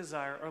ever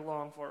desire or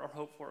long for or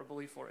hope for or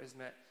believe for is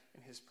met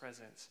in his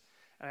presence.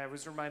 And I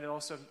was reminded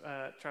also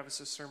of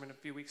Travis's sermon a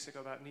few weeks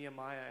ago about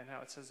Nehemiah and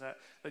how it says that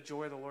the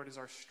joy of the Lord is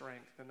our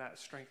strength, and that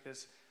strength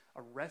is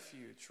a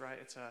refuge, right?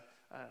 It's a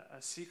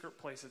secret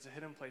place. It's a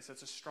hidden place.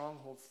 It's a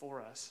stronghold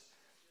for us.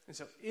 And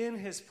so in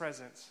his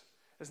presence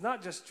is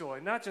not just joy,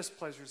 not just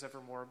pleasures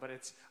evermore, but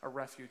it's a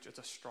refuge. It's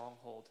a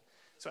stronghold.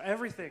 So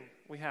everything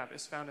we have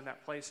is found in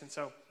that place. And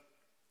so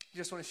I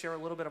just want to share a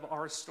little bit of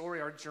our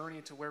story, our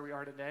journey to where we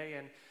are today,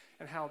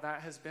 and how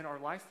that has been our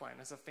lifeline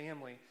as a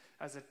family,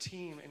 as a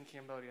team in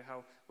Cambodia,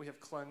 how we have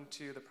clung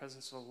to the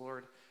presence of the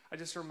Lord. I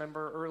just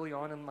remember early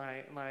on in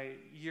my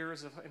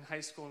years in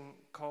high school and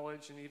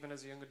college, and even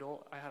as a young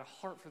adult, I had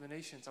a heart for the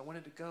nations. I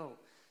wanted to go.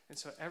 And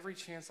so every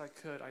chance I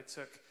could, I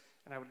took,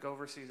 and I would go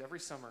overseas every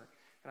summer.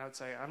 And I would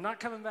say, I'm not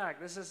coming back.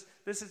 This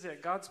is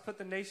it. God's put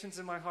the nations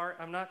in my heart.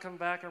 I'm not coming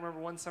back. I remember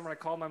one summer I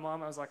called my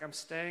mom. I was like, I'm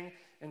staying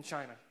in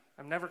China.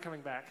 I'm never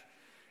coming back.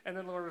 And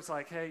then the Lord was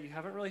like, hey, you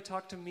haven't really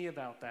talked to me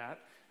about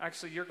that.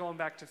 Actually, you're going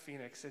back to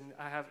Phoenix, and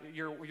I have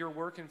your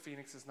work in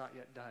Phoenix is not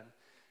yet done.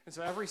 And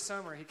so every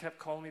summer, he kept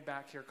calling me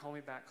back here, call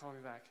me back.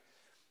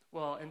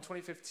 Well, in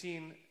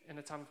 2015, in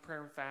a time of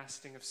prayer and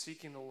fasting, of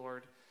seeking the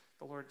Lord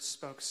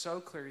spoke so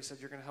clear. He said,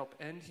 you're going to help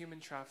end human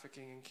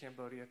trafficking in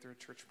Cambodia through a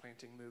church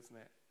planting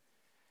movement.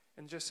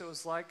 And just it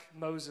was like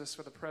Moses,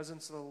 where the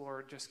presence of the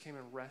Lord just came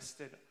and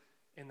rested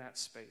in that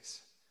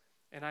space.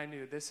 And I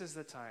knew this is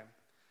the time.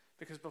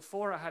 Because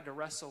before I had to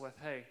wrestle with,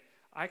 hey,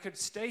 I could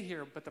stay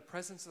here, but the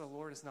presence of the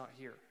Lord is not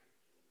here.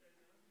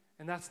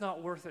 And that's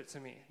not worth it to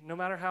me. No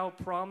matter how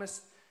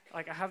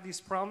I have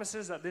these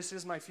promises that this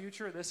is my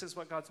future, this is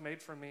what God's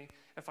made for me.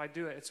 If I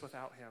do it, it's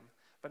without him.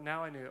 But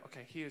now I knew,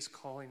 okay, he is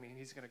calling me, and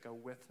he's going to go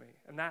with me.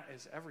 And that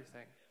is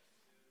everything.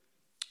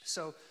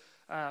 So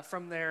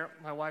from there,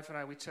 my wife and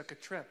I, we took a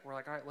trip. We're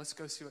like, all right, let's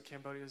go see what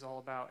Cambodia is all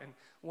about. And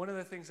one of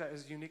the things that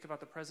is unique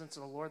about the presence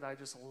of the Lord that I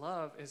just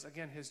love is,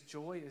 again, his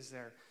joy is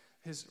there.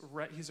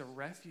 He's a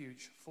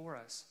refuge for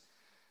us.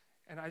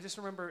 And I just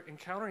remember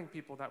encountering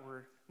people that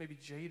were maybe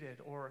jaded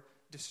or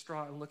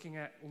distraught and looking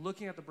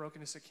at the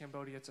brokenness of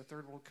Cambodia. It's a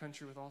third world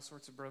country with all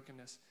sorts of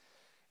brokenness,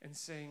 and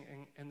saying,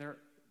 and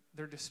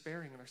they're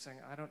despairing, and they're saying,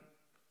 I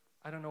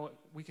don't know what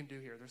we can do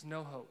here. There's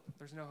no hope.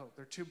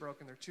 They're too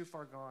broken. They're too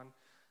far gone.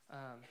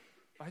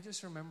 But I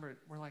just remembered,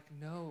 we're like,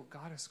 no,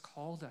 God has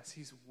called us.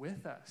 He's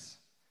with us.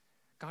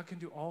 God can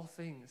do all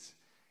things.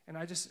 And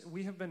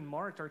we have been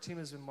marked, our team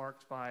has been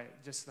marked by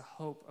just the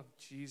hope of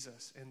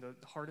Jesus in the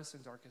hardest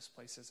and darkest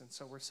places. And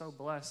so we're so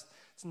blessed.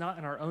 It's not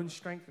in our own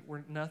strength.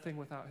 We're nothing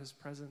without his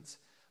presence.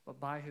 But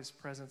by his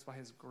presence, by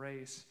his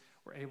grace,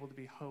 we're able to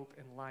be hope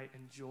and light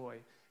and joy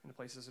in the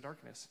places of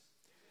darkness.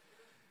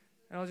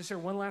 And I'll just share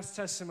one last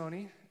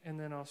testimony, and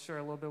then I'll share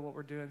a little bit of what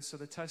we're doing. So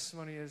the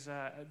testimony is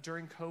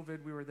during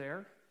COVID, we were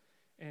there,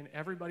 and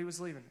everybody was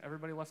leaving.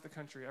 Everybody left the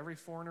country. Every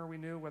foreigner we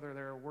knew, whether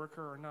they're a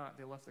worker or not,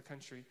 they left the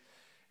country.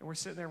 And we're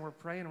sitting there, and we're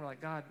praying, and we're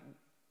like, God,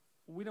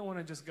 we don't want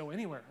to just go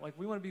anywhere. Like,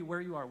 we want to be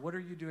where you are. What are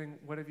you doing?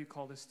 What have you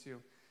called us to?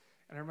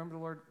 And I remember the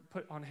Lord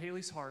put on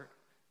Haley's heart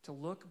to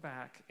look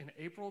back. In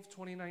April of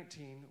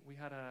 2019, we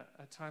had a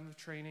time of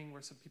training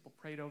where some people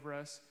prayed over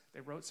us. They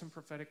wrote some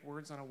prophetic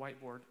words on a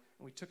whiteboard,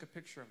 and we took a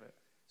picture of it.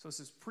 So this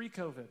is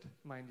pre-COVID,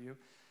 mind you.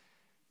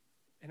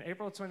 In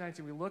April of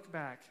 2019, we look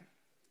back,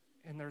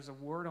 and there's a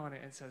word on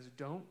it. It says,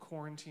 don't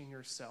quarantine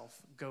yourself.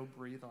 Go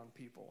breathe on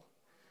people.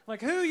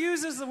 Like, who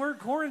uses the word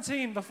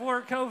quarantine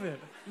before COVID?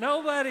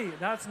 Nobody.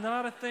 That's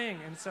not a thing.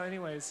 And so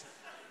anyways,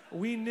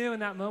 we knew in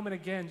that moment,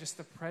 again, just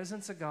the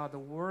presence of God, the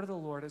word of the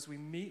Lord, as we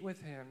meet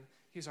with him,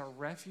 he's our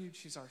refuge,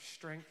 he's our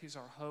strength, he's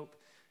our hope.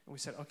 And we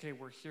said, okay,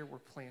 we're here, we're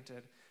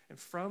planted. And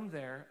from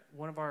there,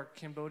 one of our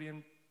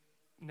Cambodian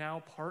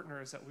now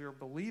partners that we were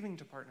believing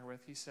to partner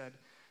with, he said,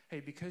 hey,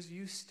 because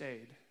you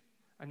stayed,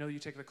 I know you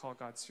take the call of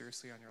God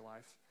seriously on your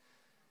life.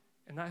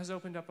 And that has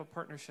opened up a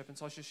partnership. And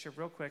so I'll just share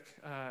real quick,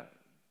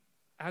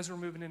 as we're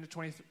moving into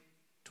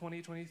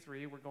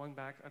 2023, we're going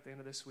back at the end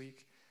of this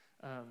week.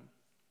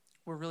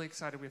 We're really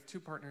excited. We have two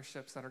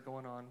partnerships that are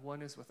going on.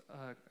 One is with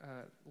a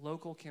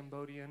local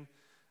Cambodian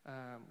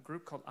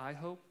group called I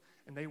Hope,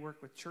 and they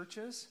work with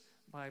churches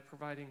by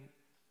providing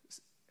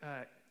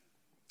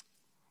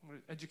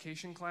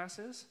education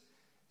classes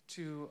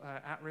to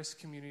at-risk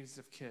communities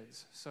of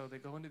kids. So they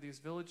go into these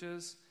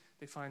villages,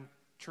 they find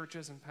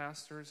churches and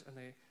pastors, and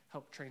they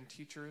help train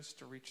teachers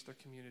to reach their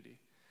community.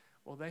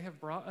 Well, they have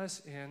brought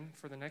us in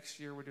for the next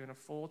year. We're doing a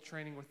full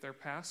training with their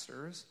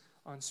pastors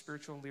on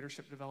spiritual and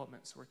leadership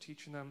development. So we're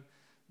teaching them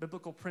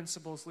biblical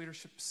principles,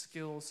 leadership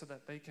skills, so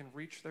that they can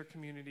reach their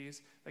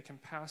communities, they can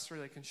pastor,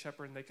 they can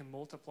shepherd, and they can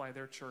multiply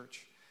their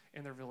church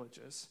in their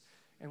villages.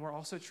 And we're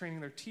also training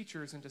their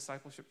teachers in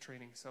discipleship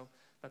training so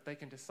that they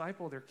can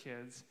disciple their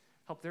kids,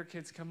 help their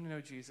kids come to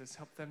know Jesus,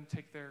 help them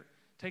take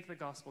the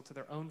gospel to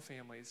their own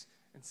families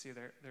and see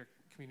their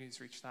communities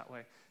reached that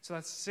way. So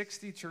that's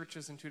 60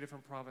 churches in 2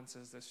 different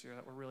provinces this year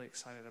that we're really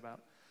excited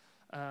about.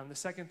 The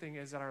second thing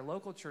is that our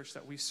local church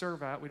that we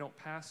serve at, we don't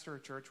pastor a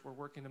church, we're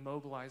working to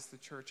mobilize the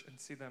church and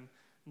see them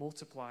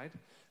multiplied.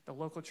 The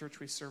local church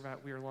we serve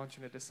at, we are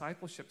launching a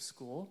discipleship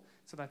school.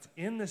 So that's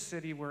in the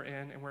city we're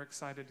in, and we're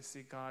excited to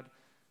see God,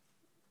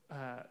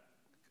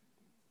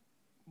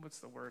 what's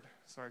the word?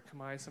 Sorry,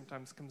 Kamai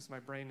sometimes comes to my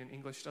brain and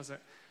English doesn't.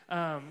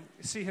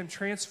 See him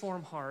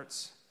transform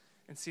hearts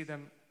and see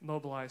them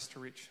mobilized to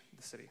reach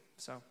the city.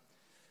 So,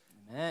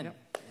 amen.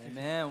 Yep.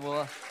 Amen.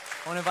 Well,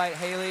 I want to invite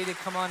Haley to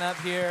come on up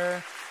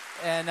here.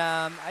 And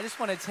I just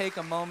want to take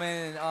a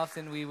moment, and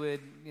often we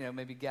would,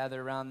 maybe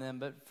gather around them.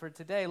 But for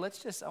today, I want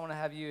to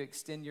have you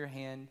extend your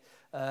hand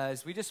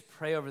as we just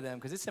pray over them,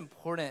 because it's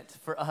important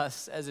for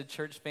us as a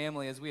church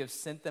family, as we have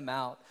sent them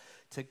out,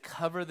 to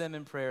cover them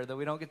in prayer, though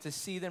we don't get to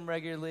see them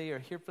regularly or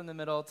hear from them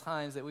at all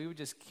times, that we would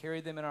just carry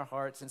them in our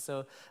hearts. And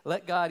so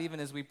let God, even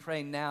as we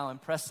pray now,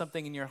 impress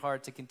something in your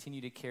heart to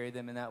continue to carry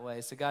them in that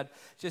way. So God,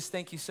 just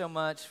thank you so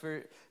much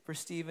for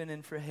Stephen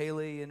and for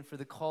Haley and for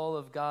the call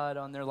of God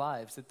on their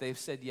lives that they've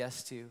said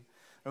yes to.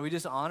 Or we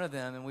just honor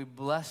them and we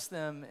bless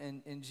them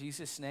in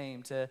Jesus'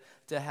 name to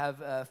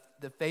have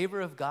the favor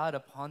of God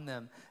upon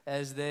them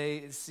as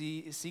they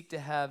seek to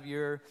have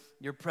your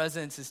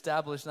presence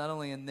established not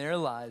only in their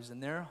lives,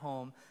 in their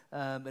home,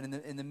 but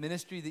in the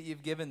ministry that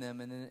you've given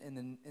them and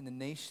in the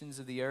nations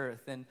of the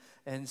earth.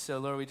 And so,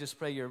 Lord, we just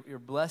pray your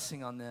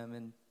blessing on them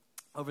and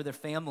over their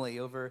family,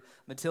 over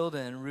Matilda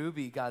and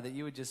Ruby, God, that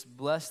you would just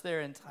bless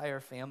their entire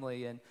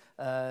family and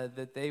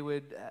that they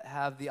would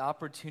have the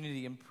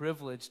opportunity and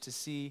privilege to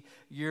see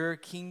your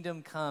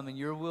kingdom come and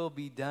your will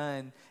be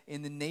done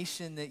in the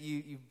nation that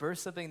you've birthed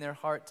something in their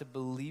heart to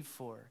believe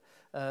for.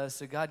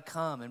 So God,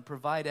 come and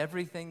provide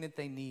everything that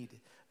they need.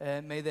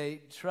 May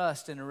they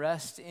trust and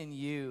rest in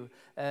you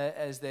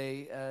as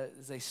they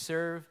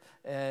serve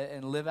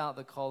and live out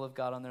the call of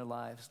God on their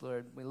lives.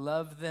 Lord, we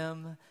love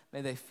them.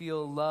 May they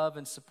feel love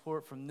and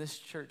support from this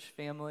church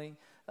family,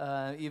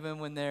 even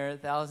when they're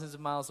thousands of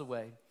miles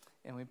away.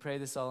 And we pray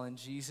this all in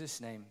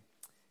Jesus' name.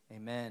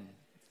 Amen.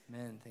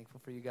 Amen. Thankful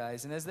for you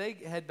guys. And as they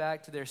head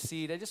back to their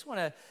seat, I just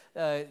want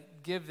to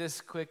give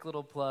this quick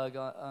little plug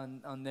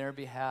on their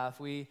behalf.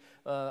 We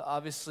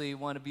obviously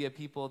want to be a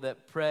people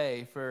that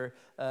pray for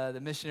the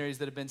missionaries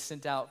that have been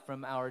sent out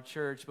from our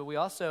church, but we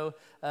also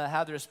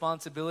have the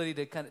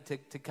responsibility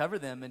to cover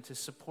them and to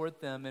support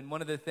them. And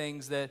one of the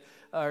things that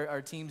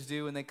our teams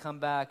do when they come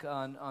back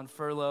on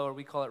furlough, or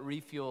we call it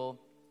refuel,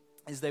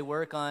 as they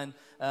work on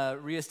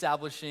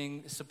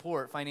reestablishing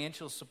support,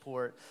 financial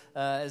support,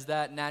 as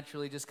that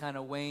naturally just kind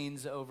of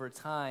wanes over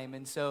time.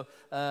 And so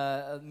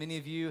many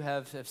of you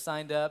have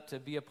signed up to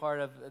be a part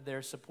of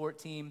their support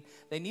team.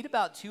 They need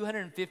about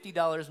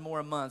 $250 more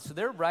a month, so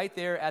they're right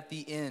there at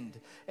the end.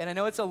 And I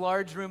know it's a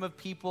large room of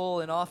people,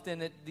 and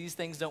often these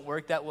things don't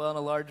work that well in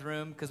a large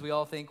room because we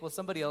all think, well,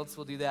 somebody else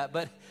will do that,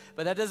 but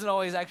that doesn't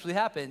always actually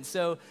happen.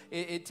 So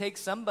it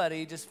takes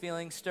somebody just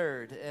feeling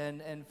stirred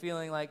and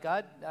feeling like,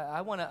 God,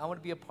 I want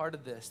to be a part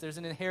of this. There's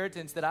an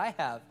inheritance that I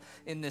have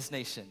in this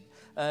nation.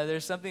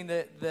 There's something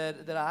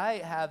that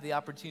I have the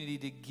opportunity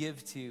to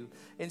give to.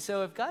 And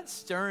so if God's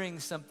stirring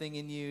something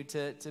in you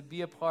to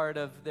be a part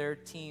of their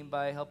team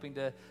by helping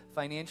to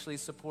financially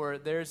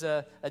support, there's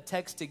a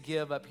text to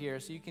give up here.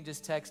 So you can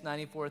just text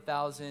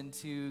 94,000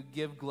 to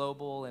Give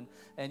Global,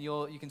 and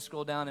you can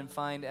scroll down and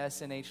find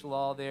SNH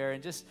Law there,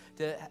 and just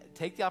to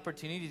take the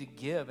opportunity to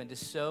give and to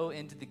sow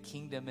into the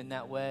kingdom in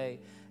that way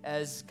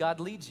as God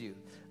leads you.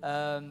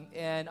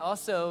 And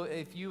also,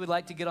 if you would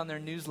like to get on their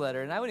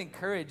newsletter, and I would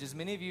encourage as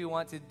many of you who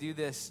want to do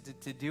this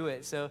to do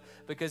it, so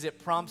because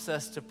it prompts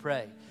us to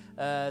pray.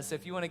 So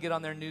if you want to get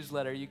on their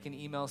newsletter, you can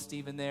email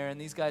Stephen there,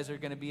 and these guys are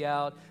going to be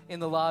out in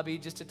the lobby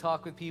just to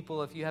talk with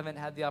people. If you haven't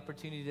had the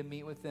opportunity to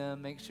meet with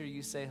them, make sure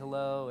you say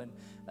hello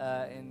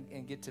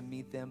and get to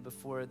meet them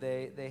before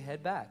they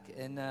head back.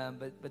 And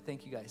but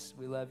thank you guys.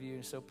 We love you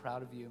and so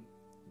proud of you.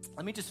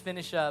 Let me just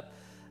finish up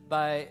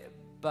by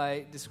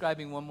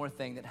describing one more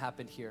thing that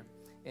happened here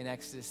in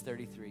Exodus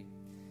 33.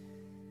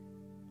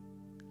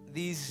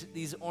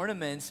 These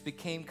ornaments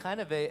became kind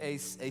of a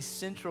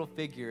central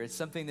figure. It's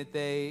something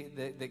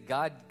that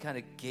God kind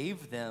of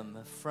gave them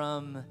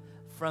from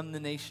the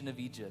nation of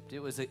Egypt. It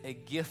was a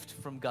gift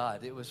from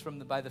God. It was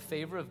by the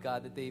favor of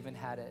God that they even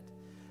had it.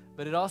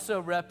 But it also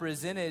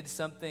represented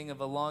something of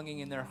a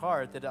longing in their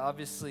heart that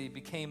obviously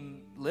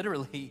became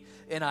literally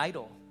an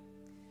idol.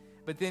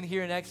 But then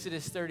here in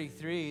Exodus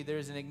 33,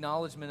 there's an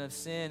acknowledgement of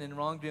sin and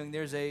wrongdoing.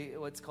 There's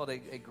what's called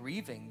a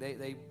grieving.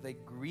 They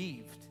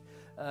grieved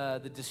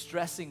the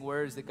distressing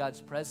words that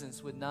God's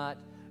presence would not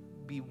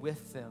be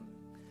with them.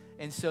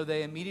 And so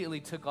they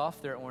immediately took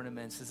off their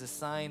ornaments as a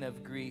sign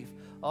of grief.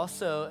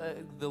 Also,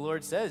 the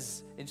Lord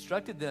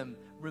instructed them,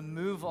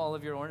 remove all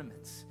of your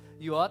ornaments.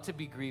 You ought to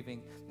be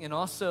grieving. And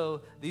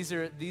also, these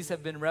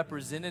have been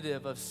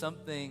representative of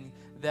something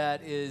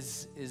that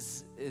is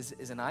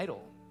an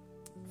idol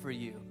for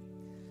you.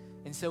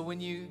 And so when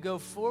you go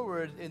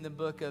forward in the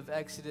book of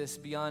Exodus,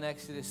 beyond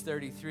Exodus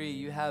 33,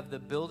 you have the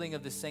building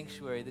of the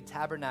sanctuary, the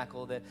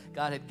tabernacle that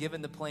God had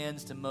given the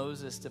plans to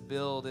Moses to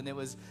build. And it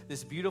was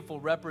this beautiful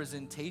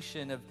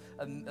representation of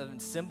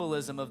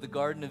symbolism of the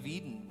Garden of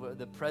Eden, where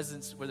the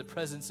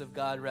presence of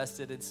God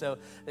rested. And so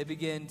they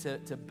begin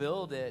to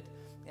build it.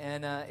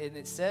 And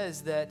it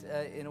says that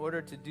in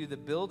order to do the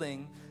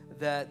building,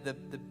 that the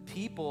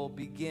people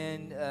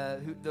begin,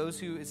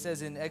 it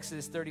says in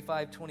Exodus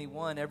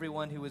 35:21,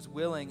 everyone who was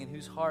willing and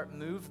whose heart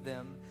moved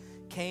them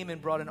came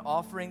and brought an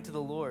offering to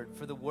the Lord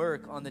for the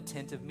work on the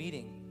tent of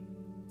meeting,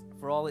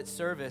 for all its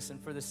service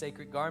and for the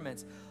sacred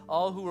garments.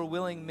 All who were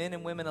willing, men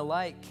and women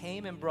alike,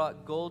 came and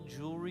brought gold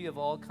jewelry of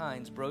all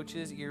kinds,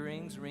 brooches,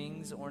 earrings,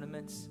 rings,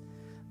 ornaments.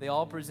 They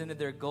all presented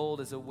their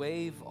gold as a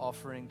wave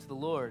offering to the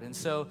Lord. And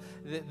so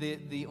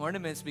the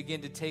ornaments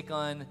begin to take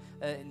on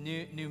a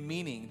new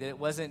meaning, that it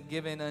wasn't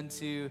given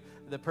unto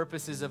the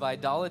purposes of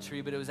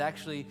idolatry, but it was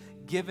actually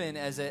given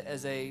as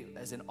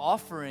an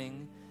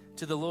offering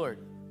to the Lord.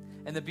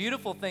 And the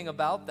beautiful thing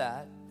about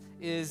that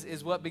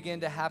is what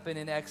began to happen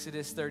in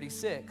Exodus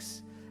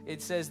 36.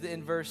 It says that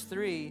in verse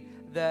 3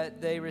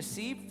 that they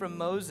received from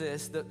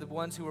Moses, the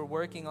ones who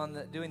were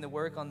doing the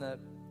work on the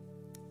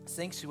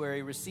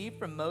sanctuary, received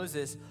from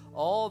Moses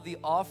all the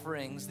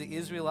offerings the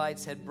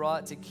Israelites had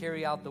brought to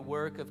carry out the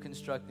work of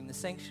constructing the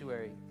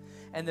sanctuary.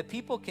 And the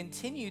people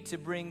continued to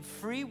bring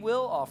free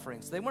will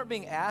offerings. They weren't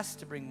being asked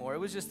to bring more. It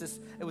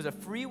was a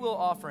free will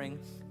offering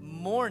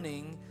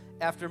morning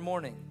after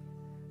morning.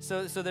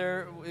 So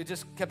it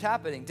just kept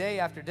happening day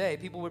after day.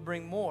 People would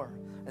bring more,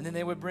 and then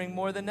they would bring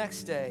more the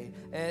next day.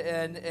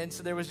 And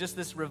so there was just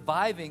this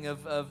reviving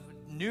of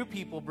new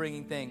people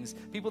bringing things,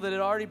 people that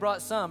had already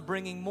brought some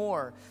bringing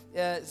more,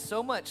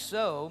 so much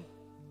so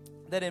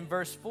that in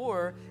verse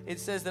 4 it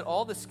says that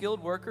all the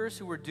skilled workers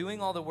who were doing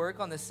all the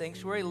work on the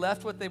sanctuary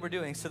left what they were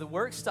doing. So the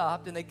work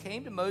stopped, and they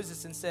came to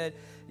Moses and said,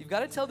 you've got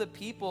to tell the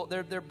people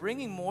they're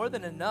bringing more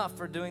than enough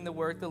for doing the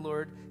work the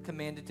Lord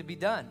commanded to be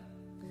done.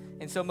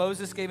 And so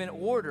Moses gave an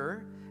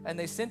order, and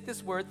they sent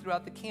this word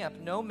throughout the camp: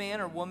 no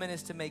man or woman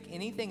is to make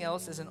anything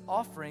else as an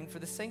offering for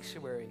the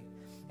sanctuary.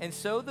 And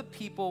so the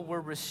people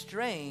were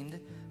restrained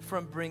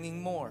from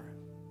bringing more,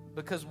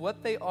 because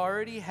what they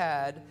already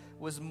had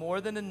was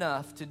more than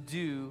enough to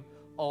do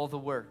all the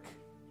work.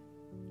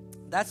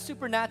 That's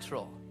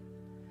supernatural,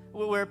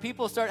 where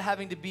people start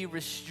having to be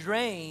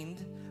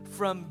restrained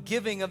from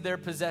giving of their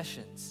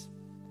possessions.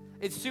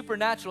 It's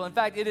supernatural. In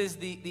fact, it is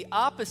the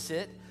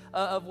opposite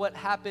of what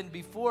happened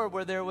before,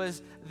 where there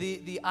was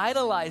the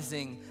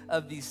idolizing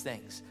of these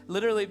things.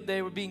 Literally,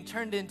 they were being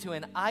turned into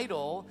an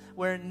idol,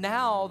 where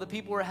now the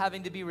people were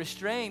having to be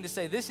restrained to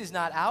say, this is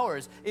not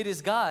ours, it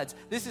is God's.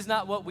 This is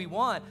not what we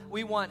want.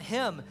 We want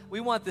him. We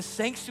want the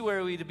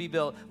sanctuary to be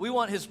built. We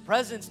want his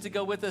presence to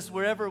go with us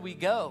wherever we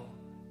go.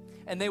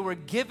 And they were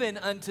given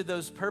unto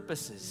those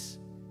purposes.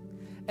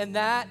 And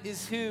that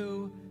is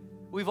who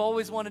we've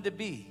always wanted to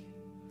be.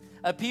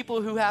 A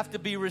people who have to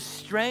be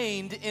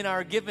restrained in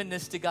our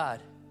givenness to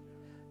God.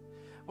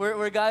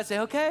 Where God say,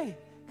 okay,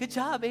 good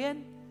job,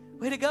 man.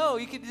 Way to go.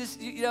 You can just,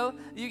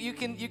 you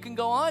can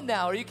go on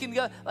now. Or you can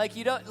go,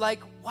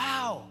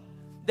 wow.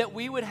 That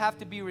we would have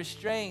to be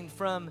restrained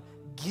from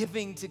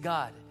giving to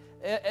God.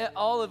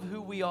 All of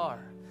who we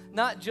are.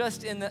 Not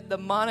just in the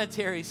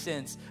monetary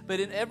sense,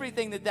 but in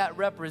everything that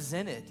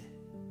represented.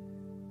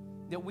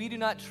 That we do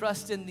not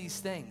trust in these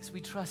things. We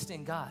trust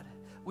in God.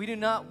 We do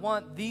not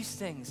want these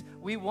things.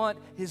 We want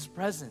his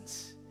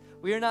presence.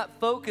 We are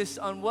not focused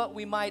on what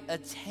we might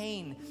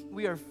attain.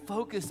 We are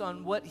focused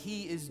on what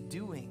he is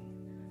doing.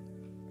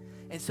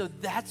 And so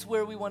that's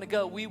where we want to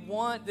go. We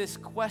want this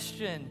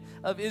question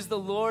of, is the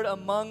Lord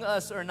among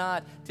us or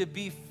not, to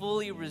be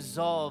fully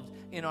resolved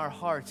in our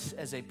hearts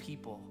as a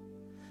people.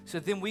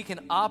 So then we can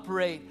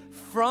operate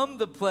from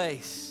the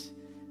place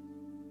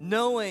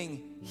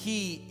knowing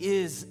he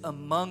is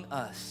among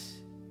us.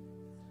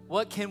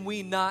 What can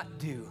we not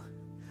do?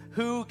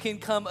 Who can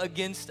come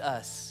against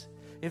us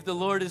if the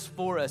Lord is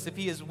for us, if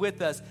he is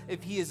with us,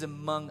 if he is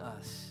among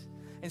us?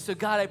 And so,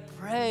 God, I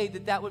pray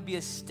that would be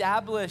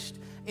established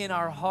in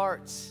our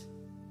hearts.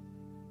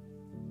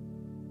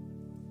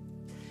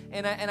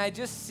 And I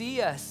just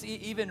see us,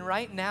 even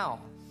right now,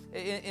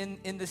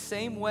 in the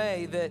same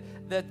way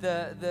that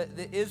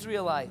the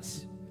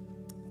Israelites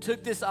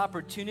took this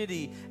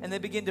opportunity and they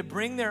began to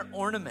bring their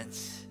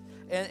ornaments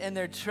and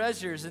their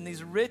treasures and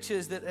these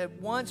riches that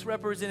had once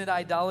represented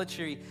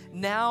idolatry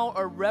now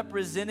are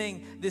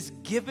representing this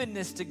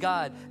givenness to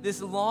God,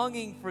 this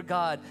longing for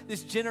God,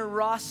 this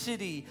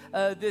generosity,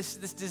 this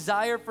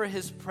desire for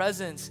his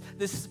presence,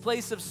 this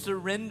place of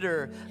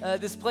surrender,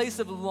 this place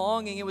of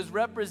longing. It was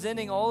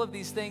representing all of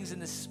these things in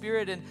the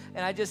spirit, and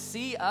I just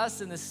see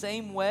us in the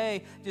same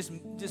way,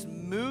 just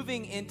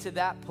moving into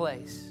that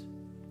place.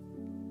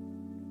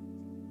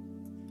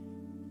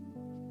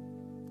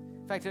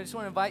 In fact, I just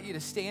want to invite you to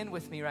stand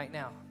with me right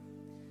now.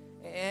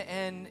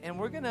 And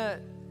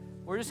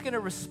we're just gonna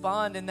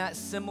respond in that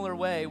similar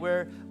way,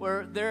 where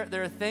there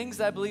are things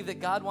that I believe that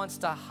God wants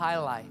to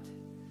highlight,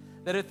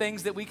 that are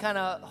things that we kind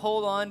of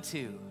hold on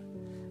to,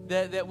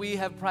 that we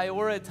have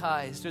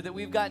prioritized or that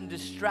we've gotten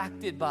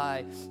distracted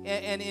by.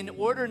 And in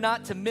order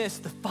not to miss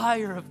the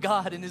fire of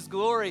God and his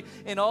glory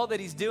and all that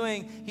he's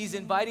doing, he's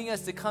inviting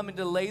us to come and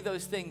to lay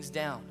those things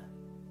down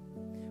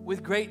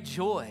with great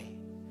joy.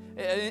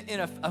 In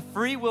a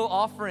free will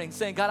offering,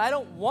 saying, God, I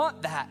don't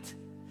want that.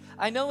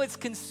 I know it's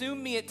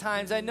consumed me at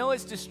times. I know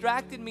it's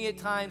distracted me at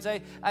times.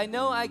 I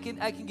know I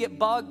can get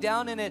bogged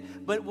down in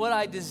it, but what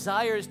I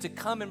desire is to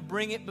come and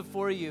bring it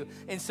before you.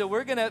 And so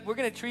we're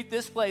gonna treat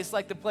this place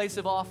like the place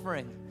of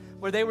offering,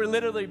 where they were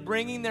literally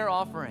bringing their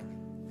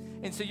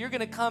offering. And so you're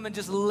gonna come and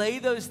just lay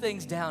those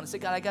things down and say,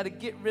 God, I gotta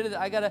get rid of it.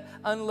 I gotta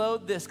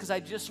unload this because I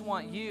just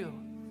want you.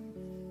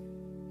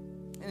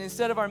 And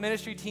instead of our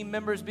ministry team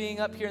members being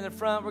up here in the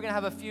front, we're going to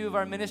have a few of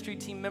our ministry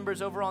team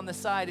members over on the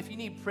side. If you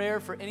need prayer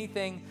for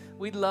anything,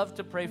 we'd love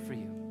to pray for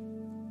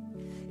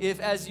you. If,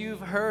 as you've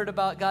heard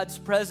about God's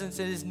presence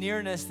and his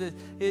nearness,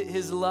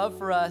 his love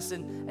for us,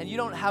 and you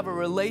don't have a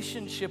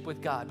relationship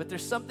with God, but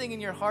there's something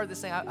in your heart that's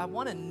saying, I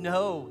want to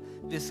know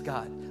this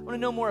God. I want to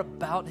know more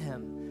about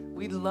him.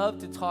 We'd love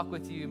to talk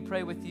with you and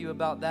pray with you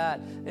about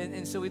that.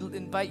 And so we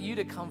invite you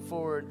to come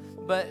forward.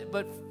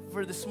 But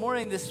for this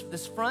morning,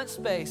 this front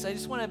space, I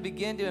just want to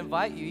begin to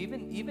invite you,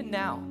 even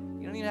now.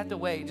 You don't even have to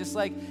wait. Just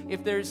like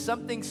if there's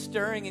something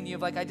stirring in you,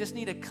 like I just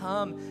need to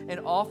come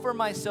and offer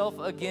myself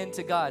again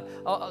to God.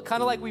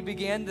 Kind of like we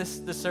began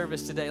the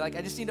service today. Like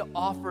I just need to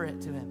offer it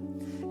to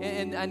him.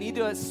 And I need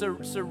to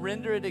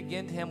surrender it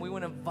again to him. We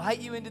want to invite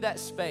you into that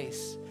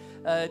space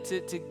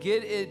to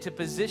get it, to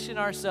position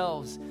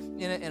ourselves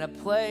in a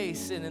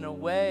place and in a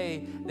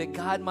way that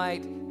God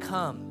might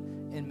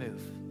come and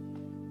move.